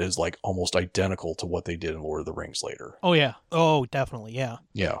movie that is like almost identical to what they did in Lord of the Rings later. Oh, yeah. Oh, definitely. Yeah.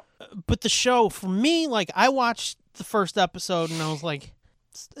 Yeah. But the show, for me, like, I watched the first episode and I was like,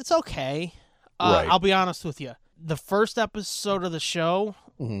 it's okay. Right. I'll be honest with you. The first episode of the show,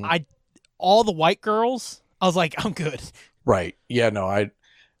 all the white girls, I was like, I'm good. Right. Yeah, no, I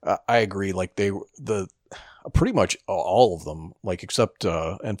agree. Like pretty much all of them, like except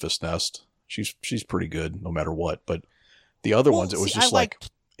Enfys Nest. She's pretty good no matter what. But the other ones, it was just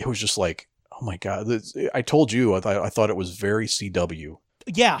like, oh my God. I told you, I thought it was very CW.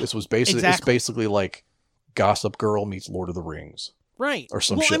 Yeah. This was basically, it's basically like Gossip Girl meets Lord of the Rings. Right. Or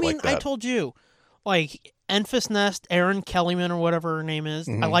some shit like that. I told you, like Enfys Nest, Erin Kellyman or whatever her name is.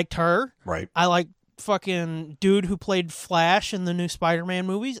 I liked her. Right. I like fucking dude who played Flash in the new Spider-Man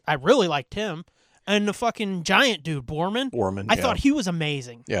movies. I really liked him. And the fucking giant dude, Borman. I thought he was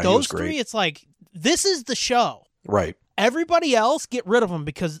amazing. Yeah, those he was great. three, it's like, this is the show. Right. Everybody else, get rid of them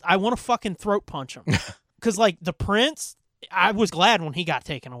because I want to fucking throat punch them. Because, like, the Prince, I was glad when he got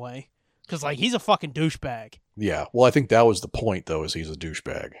taken away. Because, like, he's a fucking douchebag. Yeah. Well, I think that was the point, though, is he's a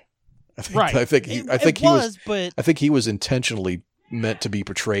douchebag. Right. I think he was intentionally meant to be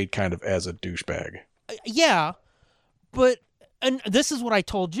portrayed kind of as a douchebag. Yeah. But, and this is what I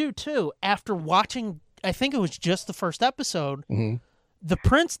told you, too. After watching, I think it was just the first episode, the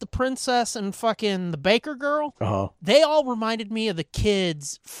prince, the princess, and fucking the baker girl, they all reminded me of the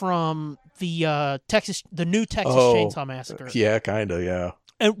kids from the new Texas Chainsaw Massacre. Yeah, kind of, yeah.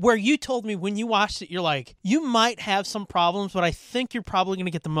 And where you told me when you watched it, you're like, you might have some problems, but I think you're probably going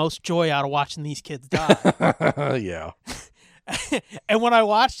to get the most joy out of watching these kids die. Yeah. And when I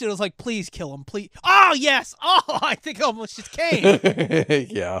watched it, I was like, please kill him, please. Oh, yes. Oh, I think I almost just came.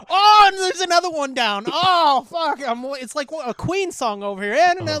 Yeah. Oh, and there's another one down. Oh, fuck. It's like a Queen song over here.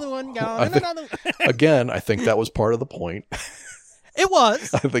 And another one gone. And another one. Again, I think that was part of the point. It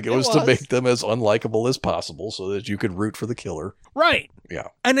was. I think it was to make them as unlikable as possible so that you could root for the killer. Right. Yeah.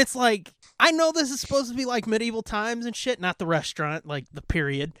 And it's like, I know this is supposed to be like medieval times and shit, not the restaurant, like the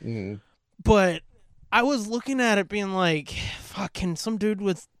period. But I was looking at it being like, fuck, can some dude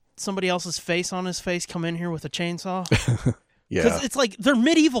with somebody else's face on his face come in here with a chainsaw? Yeah. Because it's like, they're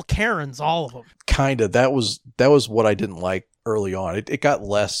medieval Karens, all of them. Kind of. That was what I didn't like early on. It got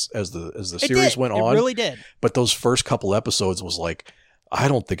less as the series went on. It really did. But those first couple episodes was like, I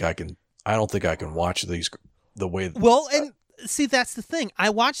don't think I can watch these the way. Well, and see, that's the thing.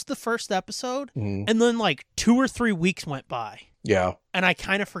 I watched the first episode, and then like 2 or 3 weeks went by. Yeah. And I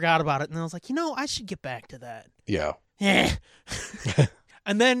kind of forgot about it, and I was like, I should get back to that. Yeah. Yeah.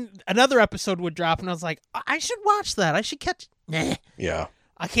 And then another episode would drop, and I was like, I should watch that. I should catch. Nah. Yeah.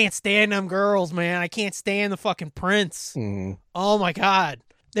 I can't stand them girls, man. I can't stand the fucking prince. Oh my God.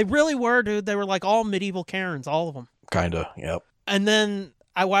 They really were, dude. They were like all medieval Karens, all of them. Kinda, yep. And then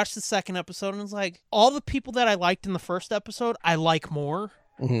I watched the second episode and it was like, all the people that I liked in the first episode, I like more.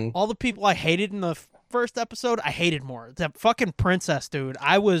 All the people I hated in the first episode, I hated more. That fucking princess, dude.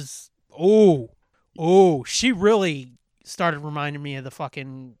 I was, she really started reminding me of the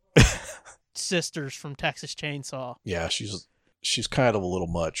fucking sisters from Texas Chainsaw. Yeah, she's kind of a little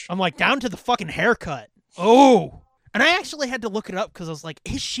much. I'm like, down to the fucking haircut. Oh. And I actually had to look it up because I was like,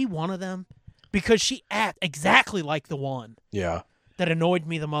 is she one of them? Because she acts exactly like the one. Yeah. That annoyed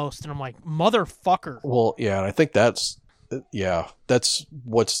me the most. And I'm like, motherfucker. Well, yeah, and I think that's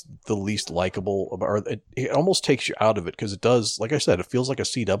what's the least likable about it almost takes you out of it because it does, like I said, it feels like a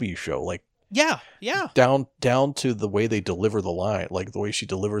CW show. Like, yeah. Down to the way they deliver the line, like the way she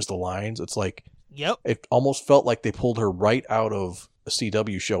delivers the lines. It's like, yep. It almost felt like they pulled her right out of a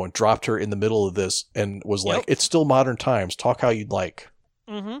CW show and dropped her in the middle of this and was like, it's still modern times. Talk how you'd like.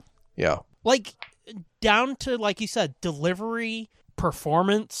 Yeah. Like, down to, like you said, delivery,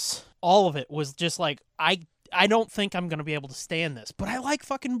 performance, all of it was just like, I don't think I'm going to be able to stand this. But I like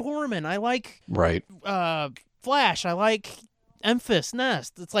fucking Borman. I like Flash. I like Enfys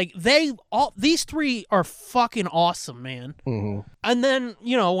Nest. It's like these three are fucking awesome, man. And then,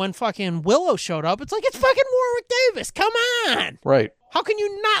 when fucking Willow showed up, it's like, it's fucking Warwick Davis. Come on. Right. How can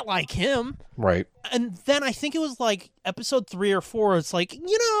you not like him? Right. And then I think it was like episode 3 or 4. It's like,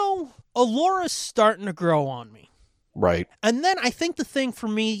 Alora's starting to grow on me. Right. And then I think the thing for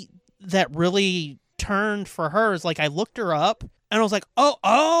me that really turned for her is like, I looked her up And I was like,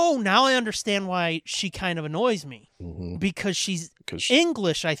 oh, now I understand why she kind of annoys me. Because she's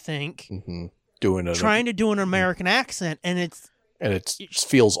English, I think. Trying to do an American accent, and it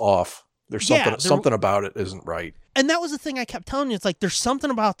feels off. There's something about it isn't right. And that was the thing I kept telling you. It's like, there's something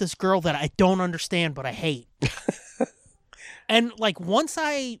about this girl that I don't understand, but I hate. And like, once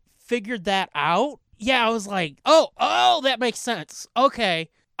I figured that out, I was like, oh, that makes sense. Okay,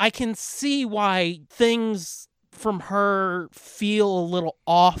 I can see why things from her feel a little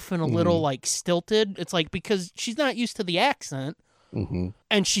off and a little like stilted. It's like, because she's not used to the accent.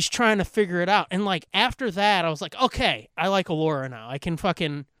 And she's trying to figure it out. And like, after that, I was like, okay, I like Allura now. I can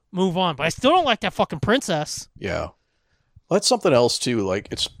fucking move on. But I still don't like that fucking princess. Yeah. Well, that's something else too. Like,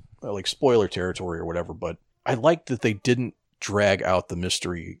 it's like spoiler territory or whatever, but I like that they didn't drag out the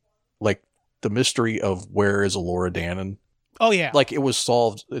mystery. Like, the mystery of where is Allura Dannon. Oh, yeah. Like, it was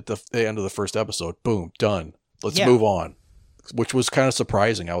solved at the end of the first episode. Boom, done. Let's move on. Which was kind of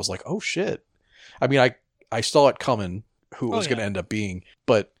surprising. I was like, oh, shit. I mean, I saw it coming, who it was going to end up being.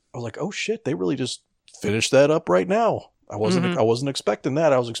 But I was like, oh, shit, they really just finished that up right now. I wasn't expecting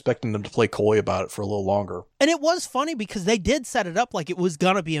that. I was expecting them to play coy about it for a little longer. And it was funny because they did set it up like it was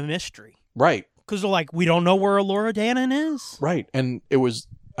going to be a mystery. Right. Because they're like, we don't know where Allura Dannon is. Right. And it was...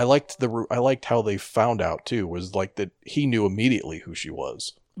 I liked how they found out too, was like that he knew immediately who she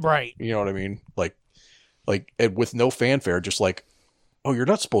was. Right. You know what I mean? Like and with no fanfare, just like, oh, you're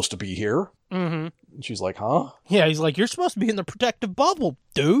not supposed to be here. And she's like, huh? Yeah, he's like, you're supposed to be in the protective bubble,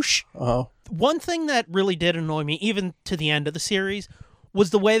 douche. One thing that really did annoy me, even to the end of the series,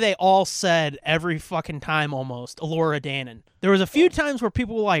 was the way they all said every fucking time almost, Allura Dannon. There was a few times where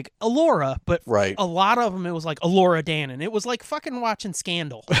people were like, Allura, but a lot of them it was like, Allura Dannon. It was like fucking watching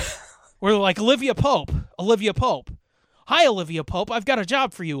Scandal. Where they're like, Olivia Pope. Hi, Olivia Pope. I've got a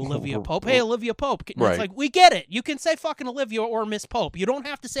job for you, Olivia Pope. Hey, Olivia Pope. It's like, we get it. You can say fucking Olivia or Miss Pope. You don't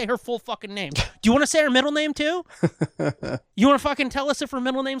have to say her full fucking name. Do you want to say her middle name, too? You want to fucking tell us if her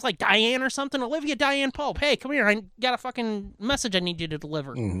middle name's like Diane or something? Olivia Diane Pope. Hey, come here. I got a fucking message I need you to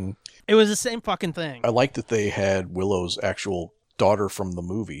deliver. It was the same fucking thing. I like that they had Willow's actual daughter from the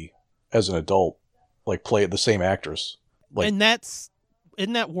movie as an adult, like, play the same actress. Like, and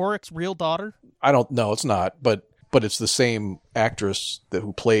isn't that Warwick's real daughter? I don't know. It's not, but it's the same actress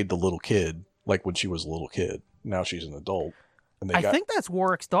who played the little kid, like when she was a little kid. Now she's an adult. And I think that's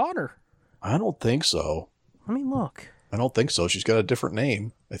Warwick's daughter. I don't think so. Let me look. I don't think so. She's got a different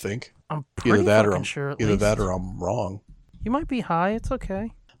name, I think. I'm pretty sure. Either that or I'm wrong. You might be high. It's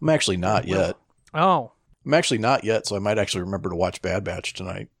okay. I'm actually not yet. Oh. I'm actually not yet, so I might actually remember to watch Bad Batch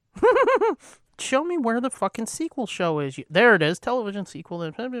tonight. Show me where the fucking sequel show is. There it is. Television sequel.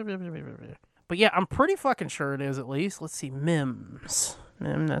 But yeah, I'm pretty fucking sure it is, at least. Let's see. Mims.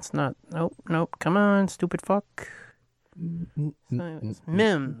 That's not... Nope. Come on, stupid fuck.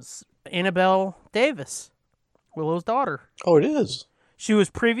 Mims. Annabelle Davis. Willow's daughter. Oh, it is? She was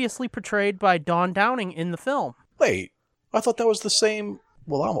previously portrayed by Dawn Downing in the film. Wait. I thought that was the same...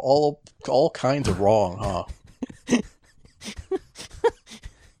 Well, I'm all kinds of wrong, huh?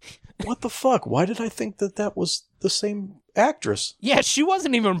 What the fuck? Why did I think that was the same actress? Yeah, she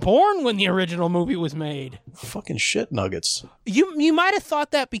wasn't even born when the original movie was made. Fucking shit nuggets. You might have thought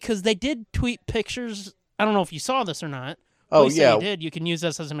that because they did tweet pictures. I don't know if you saw this or not. Oh, yeah. You did. You can use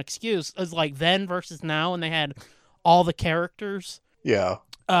this as an excuse. It's like then versus now, and they had all the characters. Yeah.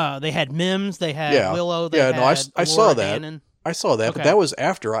 They had Mims. They had Willow. I saw that. Dannon. I saw that, okay. But that was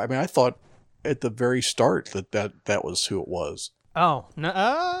after. I mean, I thought at the very start that was who it was. Oh, no.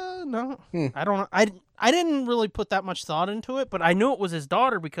 I don't know. I didn't really put that much thought into it, but I knew it was his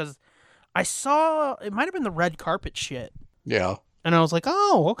daughter because I saw, it might have been the red carpet shit. Yeah. And I was like,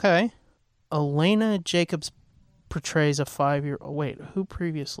 oh, okay. Elena Jacobs portrays a 5-year-old. Wait, who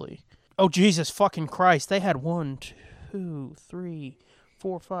previously? Oh, Jesus fucking Christ. They had 1, 2, 3,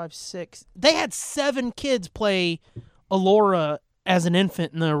 4, 5, 6. They had 7 kids play Allura as an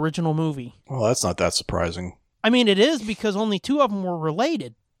infant in the original movie. Well, that's not that surprising. I mean, it is because only 2 of them were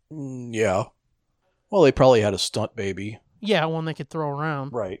related. Yeah. Well, they probably had a stunt baby. Yeah, one they could throw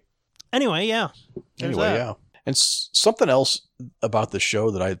around. Right. Anyway, yeah. Yeah. And something else about the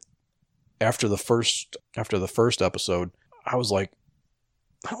show that after the first episode, I was like,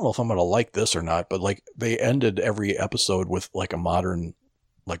 I don't know if I'm going to like this or not, but like they ended every episode with like a modern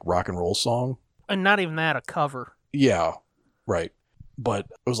like rock and roll song. And not even that, a cover. Yeah. Right. But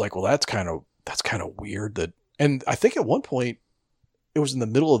it was like, well, that's kind of weird that, and I think at one point it was in the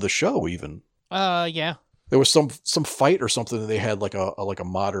middle of the show even. Yeah. There was some fight or something that they had like a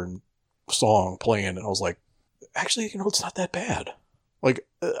modern song playing, and I was like, actually, it's not that bad. Like,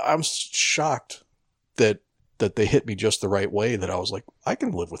 I'm shocked that that they hit me just the right way that I was like, I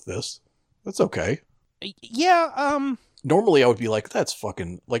can live with this. That's okay. Yeah, Normally I would be like, that's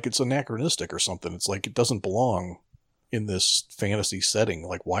fucking, like, it's anachronistic or something. It's like, it doesn't belong in this fantasy setting.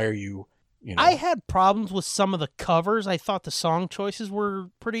 Like, why are you, I had problems with some of the covers. I thought the song choices were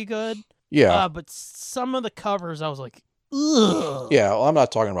pretty good. Yeah. But some of the covers, I was like, ugh. Yeah, well, I'm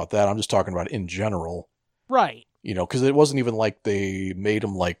not talking about that. I'm just talking about in general. Right. Because it wasn't even like they made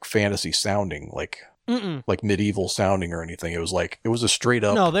them like fantasy sounding, like medieval sounding or anything. It was like, it was a straight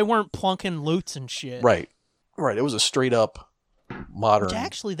up. No, they weren't plunking lutes and shit. Right. It was a straight up modern. Which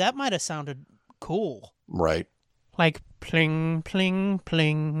actually, that might have sounded cool. Right. Like pling, pling,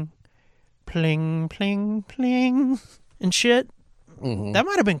 pling, pling, pling, pling, and shit. Mm-hmm. That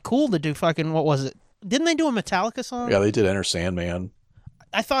might have been cool to do fucking, what was it? Didn't they do a Metallica song? Yeah, they did Enter Sandman.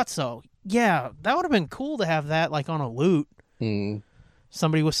 I thought so. Yeah, that would have been cool to have that like on a lute. Mm.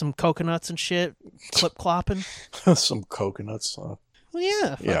 Somebody with some coconuts and shit, clip clopping. Some coconuts. Well,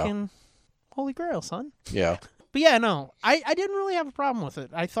 yeah, fucking Holy Grail, son. Yeah. But yeah, no, I didn't really have a problem with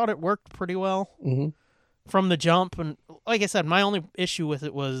it. I thought it worked pretty well from the jump. And like I said, my only issue with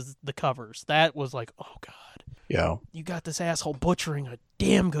it was the covers. That was like, oh, God. Yeah. You got this asshole butchering a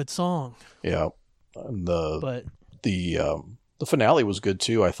damn good song. Yeah. And the finale was good,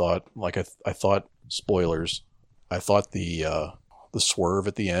 too, I thought. Like, I thought, spoilers, I thought the swerve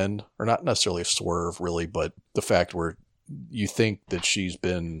at the end, or not necessarily a swerve, really, but the fact where you think that she's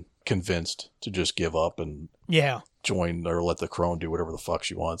been convinced to just give up and join or let the crone do whatever the fuck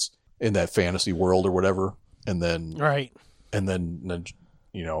she wants in that fantasy world or whatever, and then then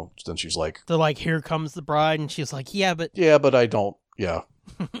she's like, they're like, here comes the bride, and she's like, but I don't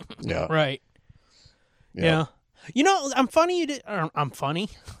right. Yeah. I'm funny you did. I'm funny.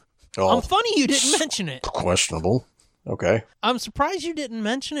 I'm funny you didn't mention it. Questionable. Okay. I'm surprised you didn't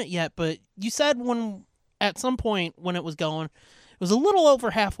mention it yet, but you said at some point when it was going, it was a little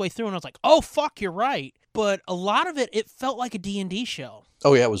over halfway through, and I was like, oh, fuck, you're right. But a lot of it felt like a D&D show.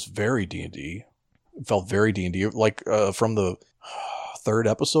 Oh, yeah, it was very D&D. It felt very D&D. Like from the third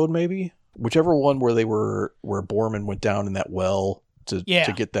episode, maybe? Whichever one where Borman went down in that well to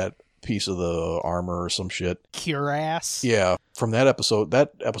get that piece of the armor or some shit. Cure ass. Yeah. From that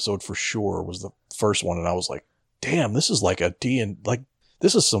episode for sure was the first one, and I was like, damn, this is like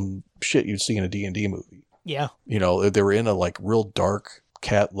this is some shit you'd see in a D&D movie. Yeah. They were in a like real dark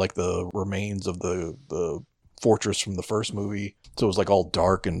like the remains of the fortress from the first movie. So it was like all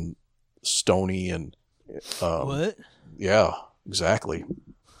dark and stony and what? Yeah, exactly.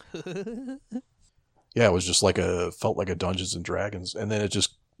 Yeah, it was just felt like a Dungeons and Dragons, and then it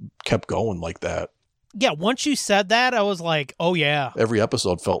just kept going like that. Yeah, once you said that, I was like, oh yeah. Every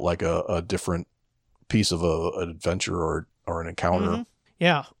episode felt like a different piece of an adventure or an encounter. Mm-hmm.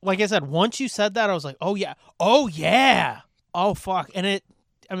 Yeah, like I said, once you said that, I was like, oh yeah, oh fuck. And it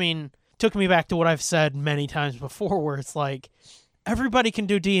took me back to what I've said many times before, where it's like, everybody can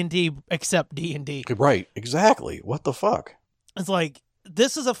do D&D except D&D. Right, exactly. What the fuck? It's like,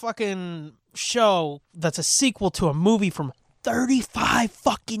 this is a fucking show that's a sequel to a movie from 35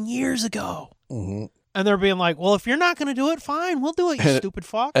 fucking years ago. Mm-hmm. And they're being like, well, if you're not going to do it, fine, we'll do it, you stupid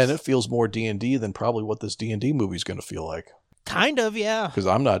fucks. And it feels more D&D than probably what this D&D movie's going to feel like. Kind of, yeah. Because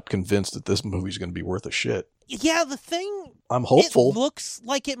I'm not convinced that this movie's going to be worth a shit. Yeah, the thing... I'm hopeful. It looks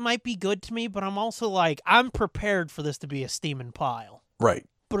like it might be good to me, but I'm also like, I'm prepared for this to be a steaming pile. Right.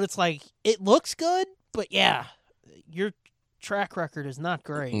 But it's like, it looks good, but yeah, your track record is not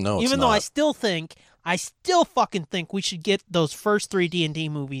great. No, it's Even not. though I still fucking think we should get those first 3 D&D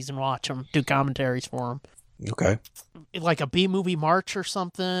movies and watch them, do commentaries for them. Okay. Like a B-movie March or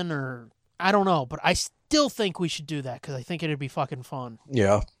something, or I don't know, but I still think we should do that because I think it'd be fucking fun.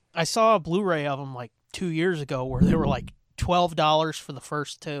 Yeah. I saw a Blu-ray of them like 2 years ago where they were like $12 for the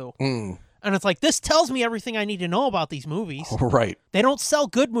first 2. Mm. And it's like, this tells me everything I need to know about these movies. Right. They don't sell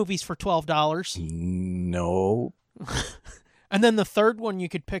good movies for $12. No. And then the third one you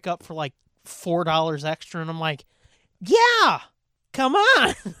could pick up for like $4 extra, and I'm like, yeah, come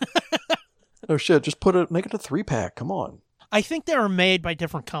on. Oh shit, just make it a 3-pack. Come on. I think they were made by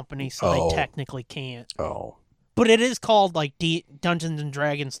different companies, so they technically can't. Oh. But it is called like Dungeons and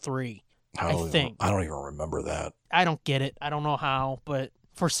Dragons 3. I think. I don't even remember that. I don't get it. I don't know how, but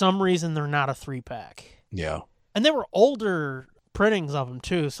for some reason they're not a 3-pack. Yeah. And they were older printings of them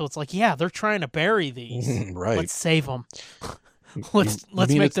too, so it's like, yeah, they're trying to bury these. Right. Let's save them. Let's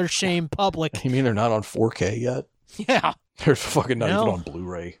make their shame public. You mean they're not on 4K yet? Yeah. They're fucking not even on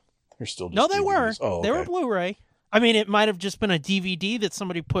Blu-ray. They're still just they DVDs. were. Oh, okay. They were Blu-ray. I mean, it might have just been a DVD that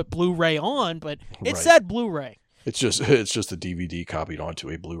somebody put Blu-ray on, but it said Blu-ray. It's just a DVD copied onto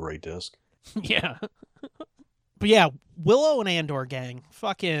a Blu-ray disc. Yeah. But yeah, Willow and Andor gang,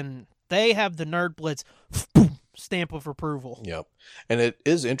 fucking, they have the nerd blitz boom, stamp of approval. Yep. And it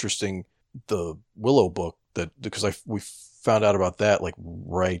is interesting, the Willow book, because we found out about that like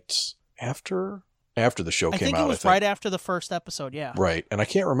right after the show came out. I think it was right after the first episode, yeah. Right. And I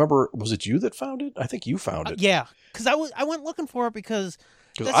can't remember, was it you that found it? I think you found it. Yeah, because I went looking for it because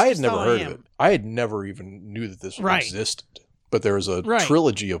I had never heard of it. I had never even knew that this existed. But there was a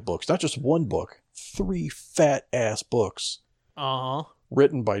trilogy of books, not just one book, 3 fat ass books.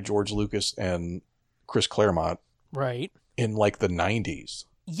 Written by George Lucas and Chris Claremont. Right. In like the 90s.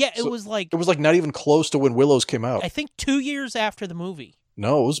 Yeah, it was like not even close to when Willow's came out. I think 2 years after the movie.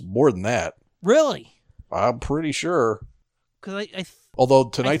 No, it was more than that. Really? I'm pretty sure. Because although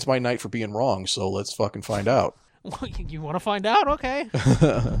tonight's my night for being wrong, so let's fucking find out. You want to find out? Okay.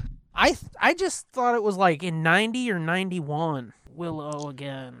 I just thought it was like in 90 or 91. Willow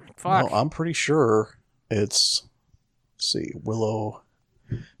again. Fuck. No, I'm pretty sure it's... Let's see. Willow...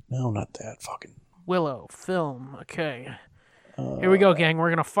 No, not that. Fucking... Willow. Film. Okay. Here we go, gang. We're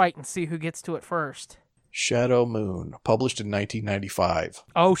going to fight and see who gets to it first. Shadow Moon. Published in 1995.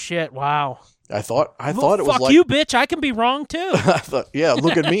 Oh, shit. Wow. I thought it was like... Fuck you, bitch. I can be wrong, too. I thought, yeah,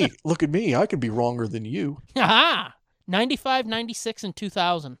 look at me. Look at me. I could be wronger than you. Aha! 95, 96, and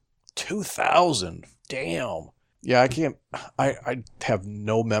 2000. 2000. Damn. Yeah, I can't... I have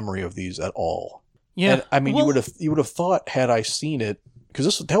no memory of these at all. Yeah. And, I mean, you would have thought, had I seen it...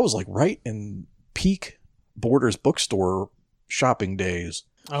 Because that was like right in peak Borders bookstore shopping days.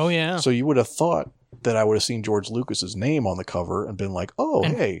 Oh, yeah. So you would have thought that I would have seen George Lucas's name on the cover and been like, oh,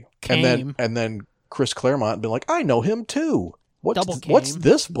 hey. And then Chris Claremont and been like, I know him too. What's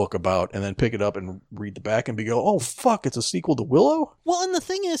this book about? And then pick it up and read the back and oh, fuck, it's a sequel to Willow? Well, and the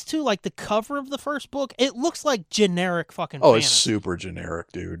thing is, too, like the cover of the first book, it looks like generic fucking fantasy. It's super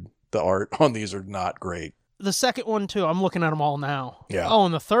generic, dude. The art on these are not great. The second one, too, I'm looking at them all now. Yeah. Oh,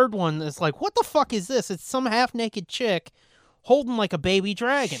 and the third one is like, what the fuck is this? It's some half-naked chick holding like a baby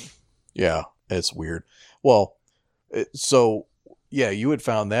dragon. Yeah, it's weird. Well, so, yeah, you had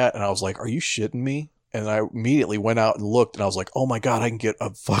found that, and I was like, are you shitting me? And I immediately went out and looked, and I was like, oh my God, I can get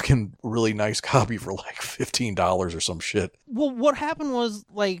a fucking really nice copy for like $15 or some shit. Well, what happened was,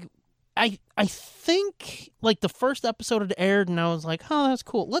 like, I think, like, the first episode had aired, and I was like, oh, that's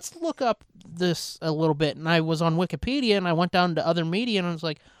cool. Let's look up this a little bit. And I was on Wikipedia, and I went down to other media, and I was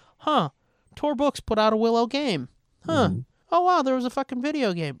like, Tor Books put out a Willow game. Mm-hmm. Oh, wow, there was a fucking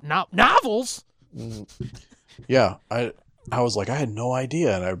video game. Novels? Yeah, I was like, I had no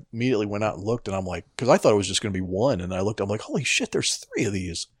idea. And I immediately went out and looked, and I'm like, because I thought it was just going to be one. And I looked, I'm like, holy shit, there's 3 of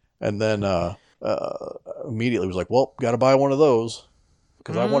these. And then immediately was like, well, got to buy one of those.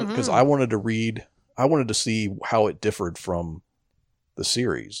 Because I wanted to see how it differed from the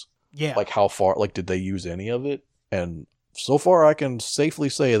series. Yeah. Like how far, like did they use any of it? And so far I can safely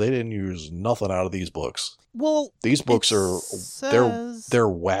say they didn't use nothing out of these books. Well, these books they're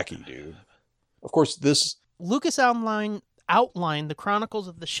wacky, dude. Of course, Lucas outlined the Chronicles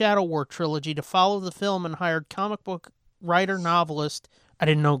of the Shadow War trilogy to follow the film and hired comic book writer novelist. I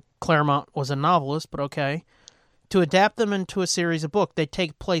didn't know Claremont was a novelist, but okay. To adapt them into a series of books. They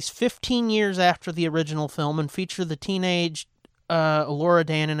take place 15 years after the original film and feature the teenage Laura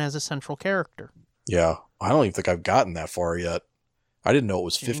Danan as a central character. Yeah, I don't even think I've gotten that far yet. I didn't know it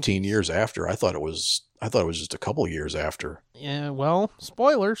was 15 years after. I thought it was just a couple years after. Yeah, well,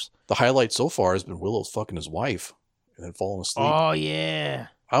 spoilers. The highlight so far has been Willow fucking his wife and then falling asleep. Oh, yeah.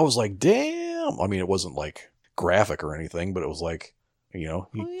 I was like, damn. I mean, it wasn't like graphic or anything, but it was like, he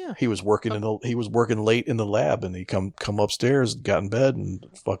was working late in the lab, and he come upstairs, got in bed, and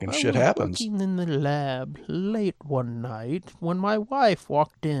fucking shit happens. Working in the lab late one night when my wife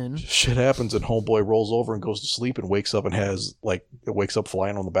walked in. Shit happens, and homeboy rolls over and goes to sleep and wakes up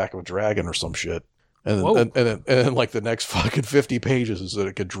flying on the back of a dragon or some shit. And then like the next fucking 50 pages is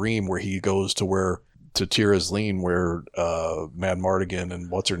like a dream where he goes to Tira's Lean, where Mad Mardigan and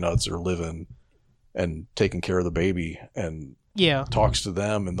What's Her Nuts are living and taking care of the baby, and talks to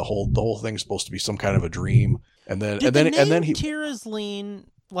them, and the whole thing's supposed to be some kind of a dream. And then Tira's Lean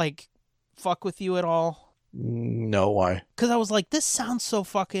like fuck with you at all? No, why? Because I was like, this sounds so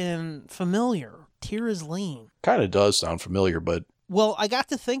fucking familiar. Tira's Lean kind of does sound familiar, but I got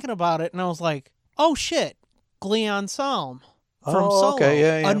to thinking about it, and I was like, oh shit, Gleon Salm from Solo. Okay,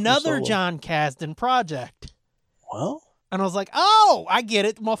 yeah, another John Kasdan project. Well, and I was like, oh, I get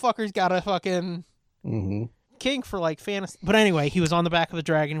it. The motherfucker's got a fucking king for like fantasy. But anyway, he was on the back of the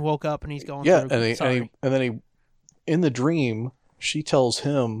dragon, woke up, and he's going through. And then in the dream, she tells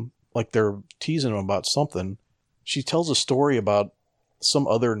him, like they're teasing him about something. She tells a story about some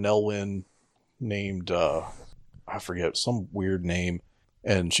other Nelwyn named I forget, some weird name.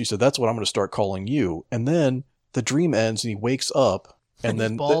 And she said, that's what I'm going to start calling you. And then the dream ends and he wakes up. And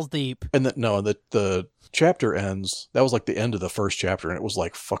then balls deep. And then, no, the chapter ends. That was like the end of the first chapter. And it was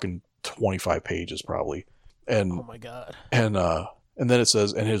like fucking 25 pages probably. And oh my God. And then it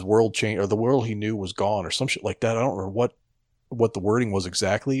says, and his world changed, or the world he knew was gone, or some shit like that. I don't remember what the wording was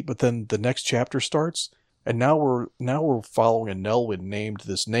exactly. But then the next chapter starts. And now we're following a Nelwyn named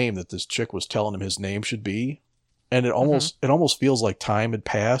this name that this chick was telling him his name should be. And it almost feels like time had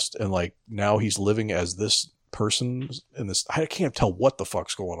passed, and like now he's living as this person in this. I can't tell what the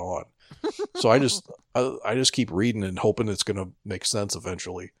fuck's going on. So I just keep reading and hoping it's going to make sense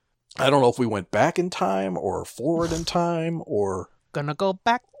eventually. I don't know if we went back in time or forward in time or gonna go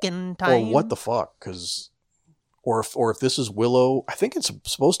back in time or what the fuck, or if this is Willow. I think it's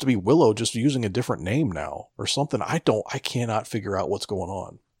supposed to be Willow, just using a different name now or something. I cannot figure out what's going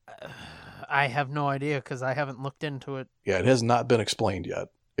on. I have no idea because I haven't looked into it. Yeah, it has not been explained yet.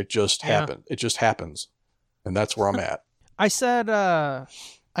 It just happened. It just happens. And that's where I'm at. I said I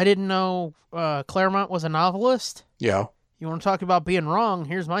didn't know Claremont was a novelist. Yeah. You want to talk about being wrong?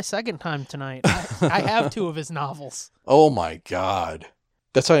 Here's my second time tonight. I have 2 of his novels. Oh, my God.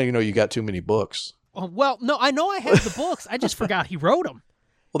 That's how you know you got too many books. Well, no, I know I have the books. I just forgot he wrote them.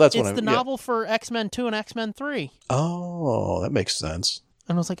 Well, it's the novel for X-Men 2 and X-Men 3. Oh, that makes sense.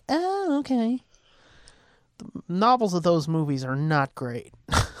 And I was like, oh, okay. The novels of those movies are not great.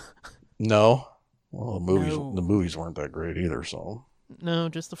 No. Well, the movies weren't that great either, so. No,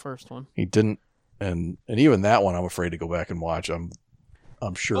 just the first one. He didn't, and even that one I'm afraid to go back and watch. I'm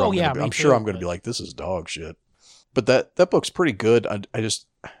sure I'm going to be like, this is dog shit. But that book's pretty good. I just,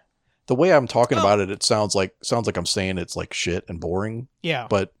 the way I'm talking about it, it sounds like I'm saying it's like shit and boring. Yeah.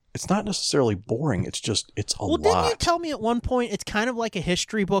 But it's not necessarily boring. It's a lot. Well, didn't you tell me at one point it's kind of like a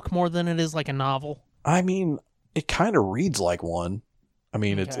history book more than it is like a novel? I mean, it kind of reads like one. I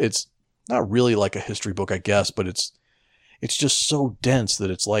mean, okay. It's not really like a history book, I guess, but it's just so dense that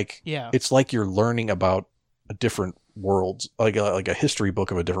it's like you're learning about a different world, like a history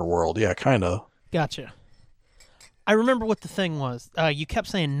book of a different world. Yeah, kind of. Gotcha. I remember what the thing was. You kept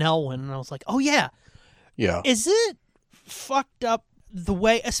saying Nelwyn, and I was like, oh yeah. Yeah. Is it fucked up the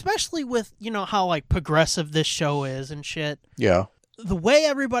way, especially with, how like progressive this show is and shit. Yeah. The way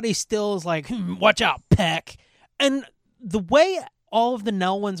everybody still is like, watch out, Peck. And the way all of the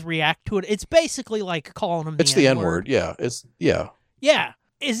Nelwyns react to it, it's basically like calling them the N-word. Yeah. Yeah.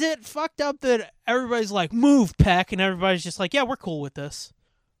 Is it fucked up that everybody's like, move, Peck, and everybody's just like, yeah, we're cool with this?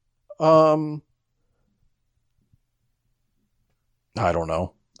 I don't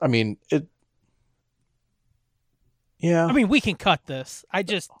know. I mean, yeah. I mean, we can cut this. I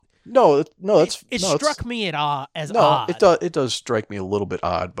just it struck me as odd. It does strike me a little bit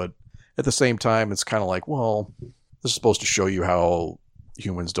odd, but at the same time, it's kind of like, well, this is supposed to show you how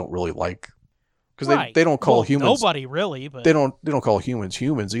humans don't really like, because they don't call humans. Nobody really, but they don't call humans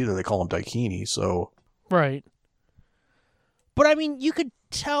either. They call them daikini. So right. But I mean, you could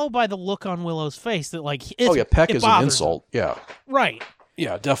tell by the look on Willow's face that like, Peck is an insult. Yeah. Right.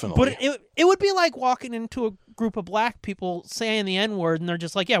 Yeah, definitely. But it would be like walking into a group of black people saying the N-word, and they're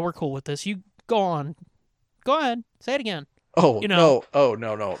just like, yeah, we're cool with this. You go on. Go ahead. Say it again. Oh, no. Oh,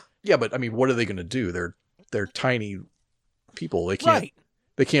 no. Yeah, but I mean, what are they going to do? They're tiny people. They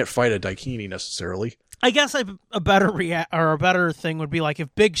can't fight a daikini necessarily. I guess a better thing would be like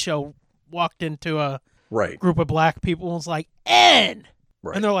if Big Show walked into a group of black people and was like, N!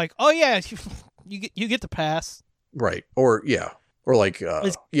 Right. And they're like, oh, yeah, you get the pass. Right. Or, yeah. Or like,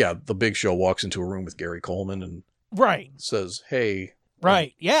 the Big Show walks into a room with Gary Coleman and says, "Hey,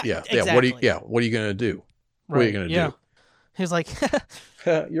 right, yeah, exactly. What are you gonna do? Right. What are you gonna do?" He's like,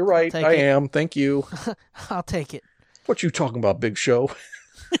 "You're right, I am. Thank you. I'll take it." What you talking about, Big Show?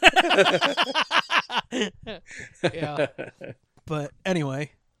 Yeah, but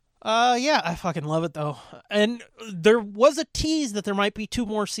anyway, I fucking love it though, and there was a tease that there might be 2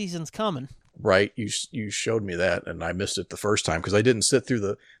 more seasons coming. Right, you showed me that, and I missed it the first time because I didn't sit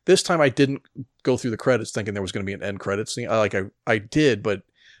through this time I didn't go through the credits thinking there was going to be an end credits scene. I did, but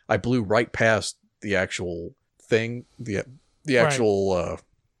I blew right past the actual thing, the actual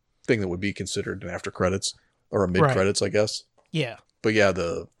thing that would be considered an after credits or a mid credits, I guess. Yeah. But yeah,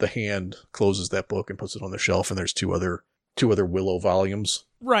 the hand closes that book and puts it on the shelf, and there's two other Willow volumes.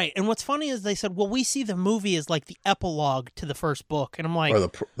 Right, and what's funny is they said, well, we see the movie as like the epilogue to the first book, and I'm like... Or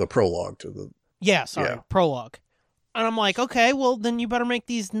the prologue to the... Yeah, prologue. And I'm like, okay, well, then you better make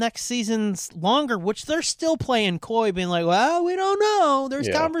these next seasons longer, which they're still playing coy, being like, well, we don't know. There's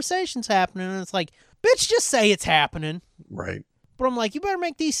conversations happening, and it's like, bitch, just say it's happening. Right. But I'm like, you better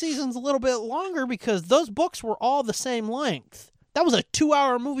make these seasons a little bit longer because those books were all the same length. That was a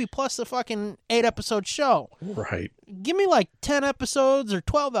 2-hour movie plus a fucking 8-episode show. Right. Give me like 10 episodes or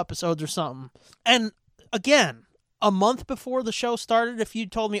 12 episodes or something. And again, a month before the show started, if you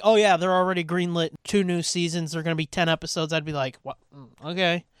told me, oh yeah, they're already greenlit 2 new seasons, they're going to be 10 episodes, I'd be like, what?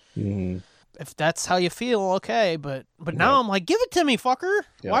 Okay. Mm-hmm. If that's how you feel, okay. But now I'm like, give it to me, fucker.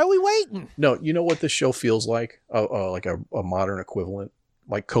 Yeah. Why are we waiting? No, you know what this show feels like? Like a modern equivalent,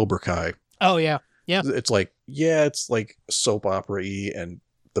 like Cobra Kai. Oh, yeah. Yeah. It's like, it's like soap opera-y, and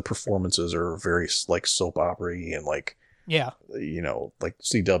the performances are very like soap opera-y, and like, like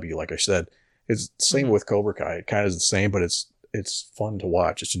CW, like I said. It's the same with Cobra Kai. It kind of is the same, but it's fun to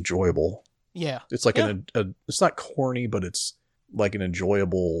watch. It's enjoyable. Yeah. It's like it's not corny, but it's like an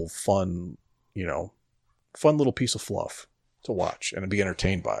enjoyable, fun, fun little piece of fluff to watch and to be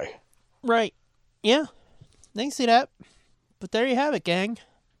entertained by. Right. Yeah. I can see that. But there you have it, gang.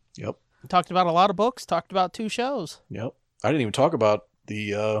 Yep. We talked about a lot of books, talked about 2 shows. Yep. I didn't even talk about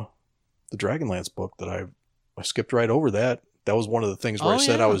the Dragonlance book that I skipped right over that. That was one of the things where I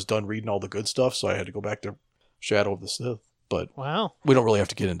said I was done reading all the good stuff, so I had to go back to Shadow of the Sith. But we don't really have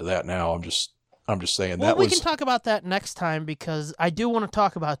to get into that now. I'm just saying that we can talk about that next time because I do want to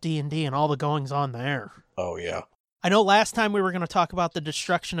talk about D&D and all the goings on there. Oh, yeah. I know last time we were going to talk about the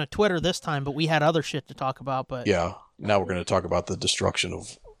destruction of Twitter this time, but we had other shit to talk about. But yeah, now we're going to talk about the destruction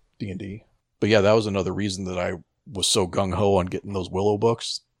of D&D. But yeah, that was another reason that I was so gung-ho on getting those Willow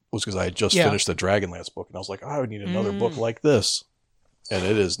books, was because I had just finished the Dragonlance book, and I was like, I would need another book like this. And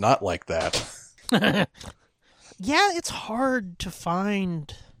it is not like that. Yeah, it's hard to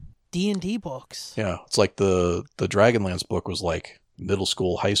find D&D books. Yeah, it's like the Dragonlance book was like middle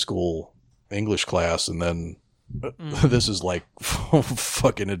school, high school English class, and then this is like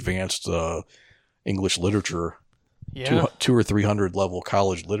fucking advanced English literature. Yeah. 200 or 300 level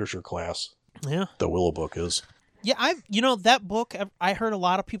college literature class. Yeah. The Willow book is. Yeah, that book, I heard a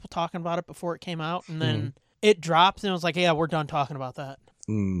lot of people talking about it before it came out, and then it dropped, and it was like, yeah, we're done talking about that.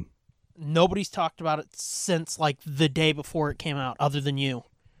 Nobody's talked about it since, like, the day before it came out, other than you.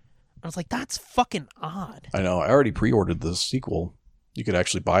 I was like, that's fucking odd. I know. I already pre-ordered the sequel. You could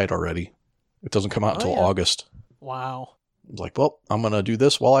actually buy it already. It doesn't come out until August. Wow. I was like, well, I'm going to do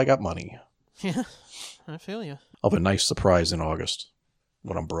this while I got money. Yeah, I feel you. I'll have a nice surprise in August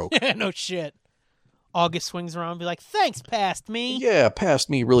when I'm broke. No shit. August swings around and be like, thanks, past me. Yeah, past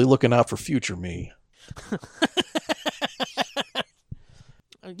me, really looking out for future me.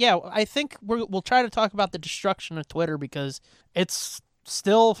 Yeah, I think we'll try to talk about the destruction of Twitter because it's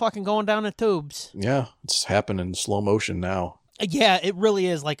still fucking going down the tubes. Yeah, it's happening in slow motion now. Yeah, it really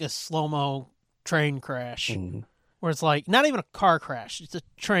is like a slow-mo train crash. Where it's like, not even a car crash, it's a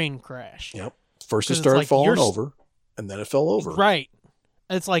train crash. Yep. First it started falling over, and then it fell over. Right.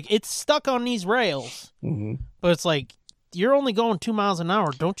 It's like, it's stuck on these rails. But it's like, you're only going 2 miles an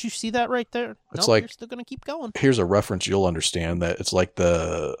hour. Don't you see that right there? It's like, you're still going to keep going. Here's a reference you'll understand, that it's like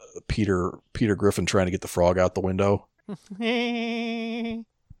the Peter Griffin trying to get the frog out the window.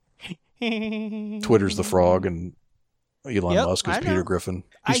 Twitter's the frog, and Elon Musk is Peter Griffin.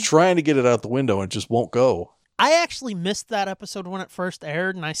 He's trying to get it out the window, and it just won't go. I actually missed that episode when it first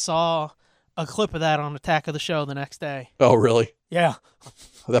aired, and I saw a clip of that on Attack of the Show the next day. Oh, really? Yeah.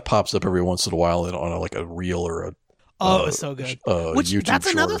 That pops up every once in a while on like a reel or a it was so good. YouTube that's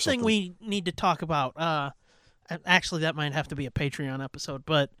short another or thing something. we need to talk about. Actually, that might have to be a Patreon episode,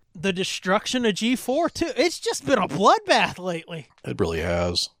 but the destruction of G4 too. It's just been a bloodbath lately. It really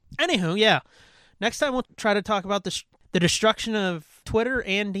has. Anywho, yeah. Next time we'll try to talk about the destruction of Twitter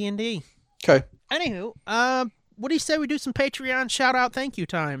and D&D. Okay. Anywho, what do you say we do some Patreon shout-out thank you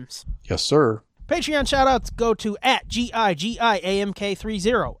times? Yes, sir. Patreon shout-outs go to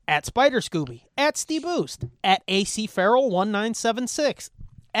 @GIGIAMK30, @SpiderScooby, @SteBoost, @ACFarrell1976,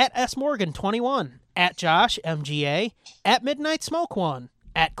 @SMorgan21, @JoshMGA, @MidnightSmoke1,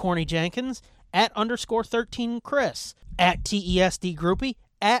 @CornyJenkins, @_13Chris, @TESDGroupie,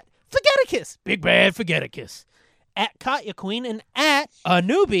 @Forgeticus, Big Bad Forgeticus, @Katya Queen, and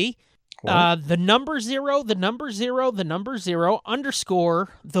 @Anubie. The number 0, the number 0, the number 0, underscore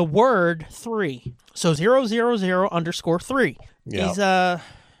the word 3. So 000_3. Yep.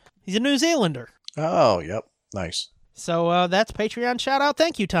 He's a New Zealander. Oh, yep. Nice. So that's Patreon shout out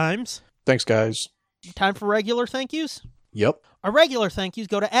thank you times. Thanks, guys. Time for regular thank yous? Yep. Our regular thank yous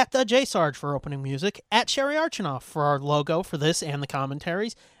go to @TheJSarge for opening music, @Sherry Archinoff for our logo for this and the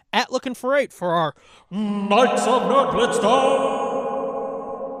commentaries, @Looking4 for our Knights of Nerdblitzstone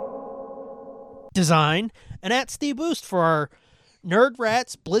design, and @SteBoost for our Nerd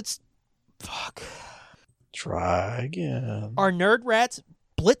Rats Blitz. Fuck. Try again. Our Nerd Rats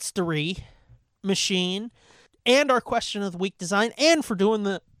Blitztery machine, and our question of the week design, and for doing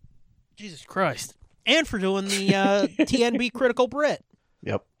the Jesus Christ, and for doing the TNB Critical Brit.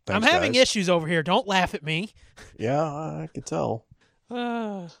 Yep. Thanks, I'm having issues over here. Don't laugh at me. Yeah, I could tell.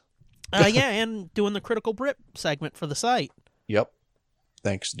 Yeah, and doing the Critical Brit segment for the site. Yep.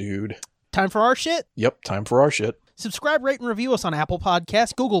 Thanks, dude. Time for our shit? Yep, time for our shit. Subscribe, rate, and review us on Apple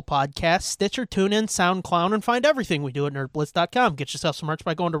Podcasts, Google Podcasts, Stitcher, TuneIn, SoundCloud, and find everything we do at nerdblitz.com. Get yourself some merch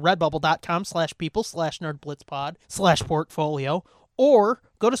by going to redbubble.com/people/nerdblitzpod/portfolio, or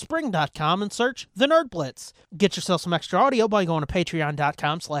go to spring.com and search The Nerd Blitz. Get yourself some extra audio by going to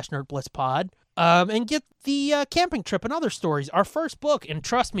patreon.com/nerdblitzpod. And get the camping trip and other stories. Our first book, and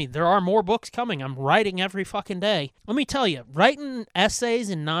trust me, there are more books coming. I'm writing every fucking day. Let me tell you, writing essays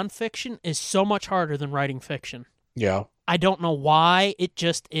and nonfiction is so much harder than writing fiction. Yeah. I don't know why, it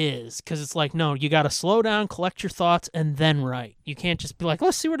just is. Because it's like, no, you got to slow down, collect your thoughts, and then write. You can't just be like,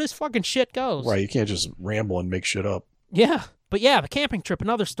 let's see where this fucking shit goes. Right, you can't just ramble and make shit up. Yeah. But yeah, the camping trip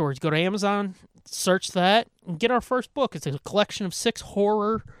and other stories. Go to Amazon, search that, and get our first book. It's a collection of 6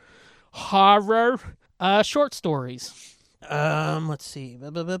 horror short stories. Let's see.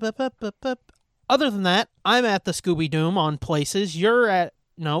 Other than that, I'm at the Scooby Doom on places. You are.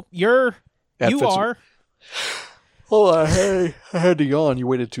 Oh, hey, I had to yawn. You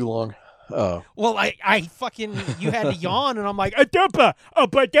waited too long. Well, I fucking, you had to yawn, and I'm like, let's try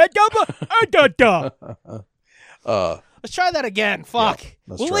that again. Fuck. Yeah,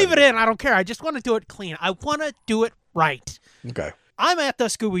 we'll leave it in. I don't care. I just want to do it clean. I want to do it right. Okay. I'm at the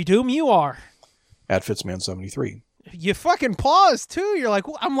Scooby Doom. You are at Fitzman73. You fucking paused too. You're like,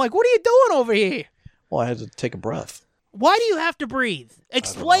 I'm like, what are you doing over here? Well, I had to take a breath. Why do you have to breathe?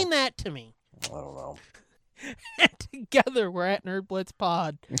 Explain that to me. I don't know. And together we're at Nerd Blitz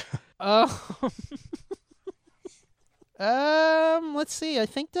Pod. Let's see. I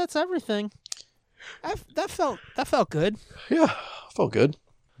think that's everything. That felt good. Yeah, felt good.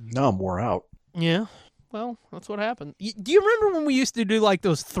 Now I'm wore out. Yeah. Well, that's what happened. Do you remember when we used to do like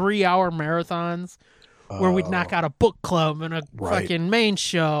those 3-hour marathons where we'd knock out a book club and a fucking main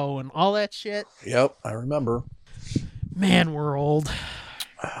show and all that shit? Yep, I remember. Man, we're old.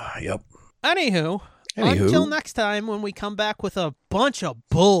 Yep. Anywho, until next time when we come back with a bunch of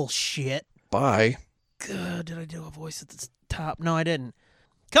bullshit. Bye. God, did I do a voice at the top? No, I didn't.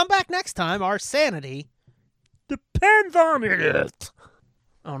 Come back next time. Our sanity depends on it.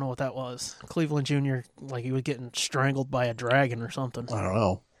 I don't know what that was. Cleveland Jr., like he was getting strangled by a dragon or something. I don't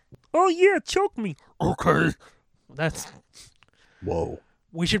know. Oh, yeah, choke me. Okay. That's... Whoa.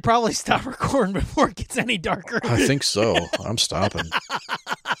 We should probably stop recording before it gets any darker. I think so. I'm stopping.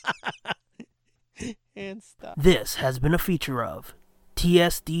 And stop. This has been a feature of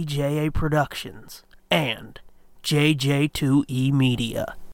TSDJA Productions and JJ2E Media.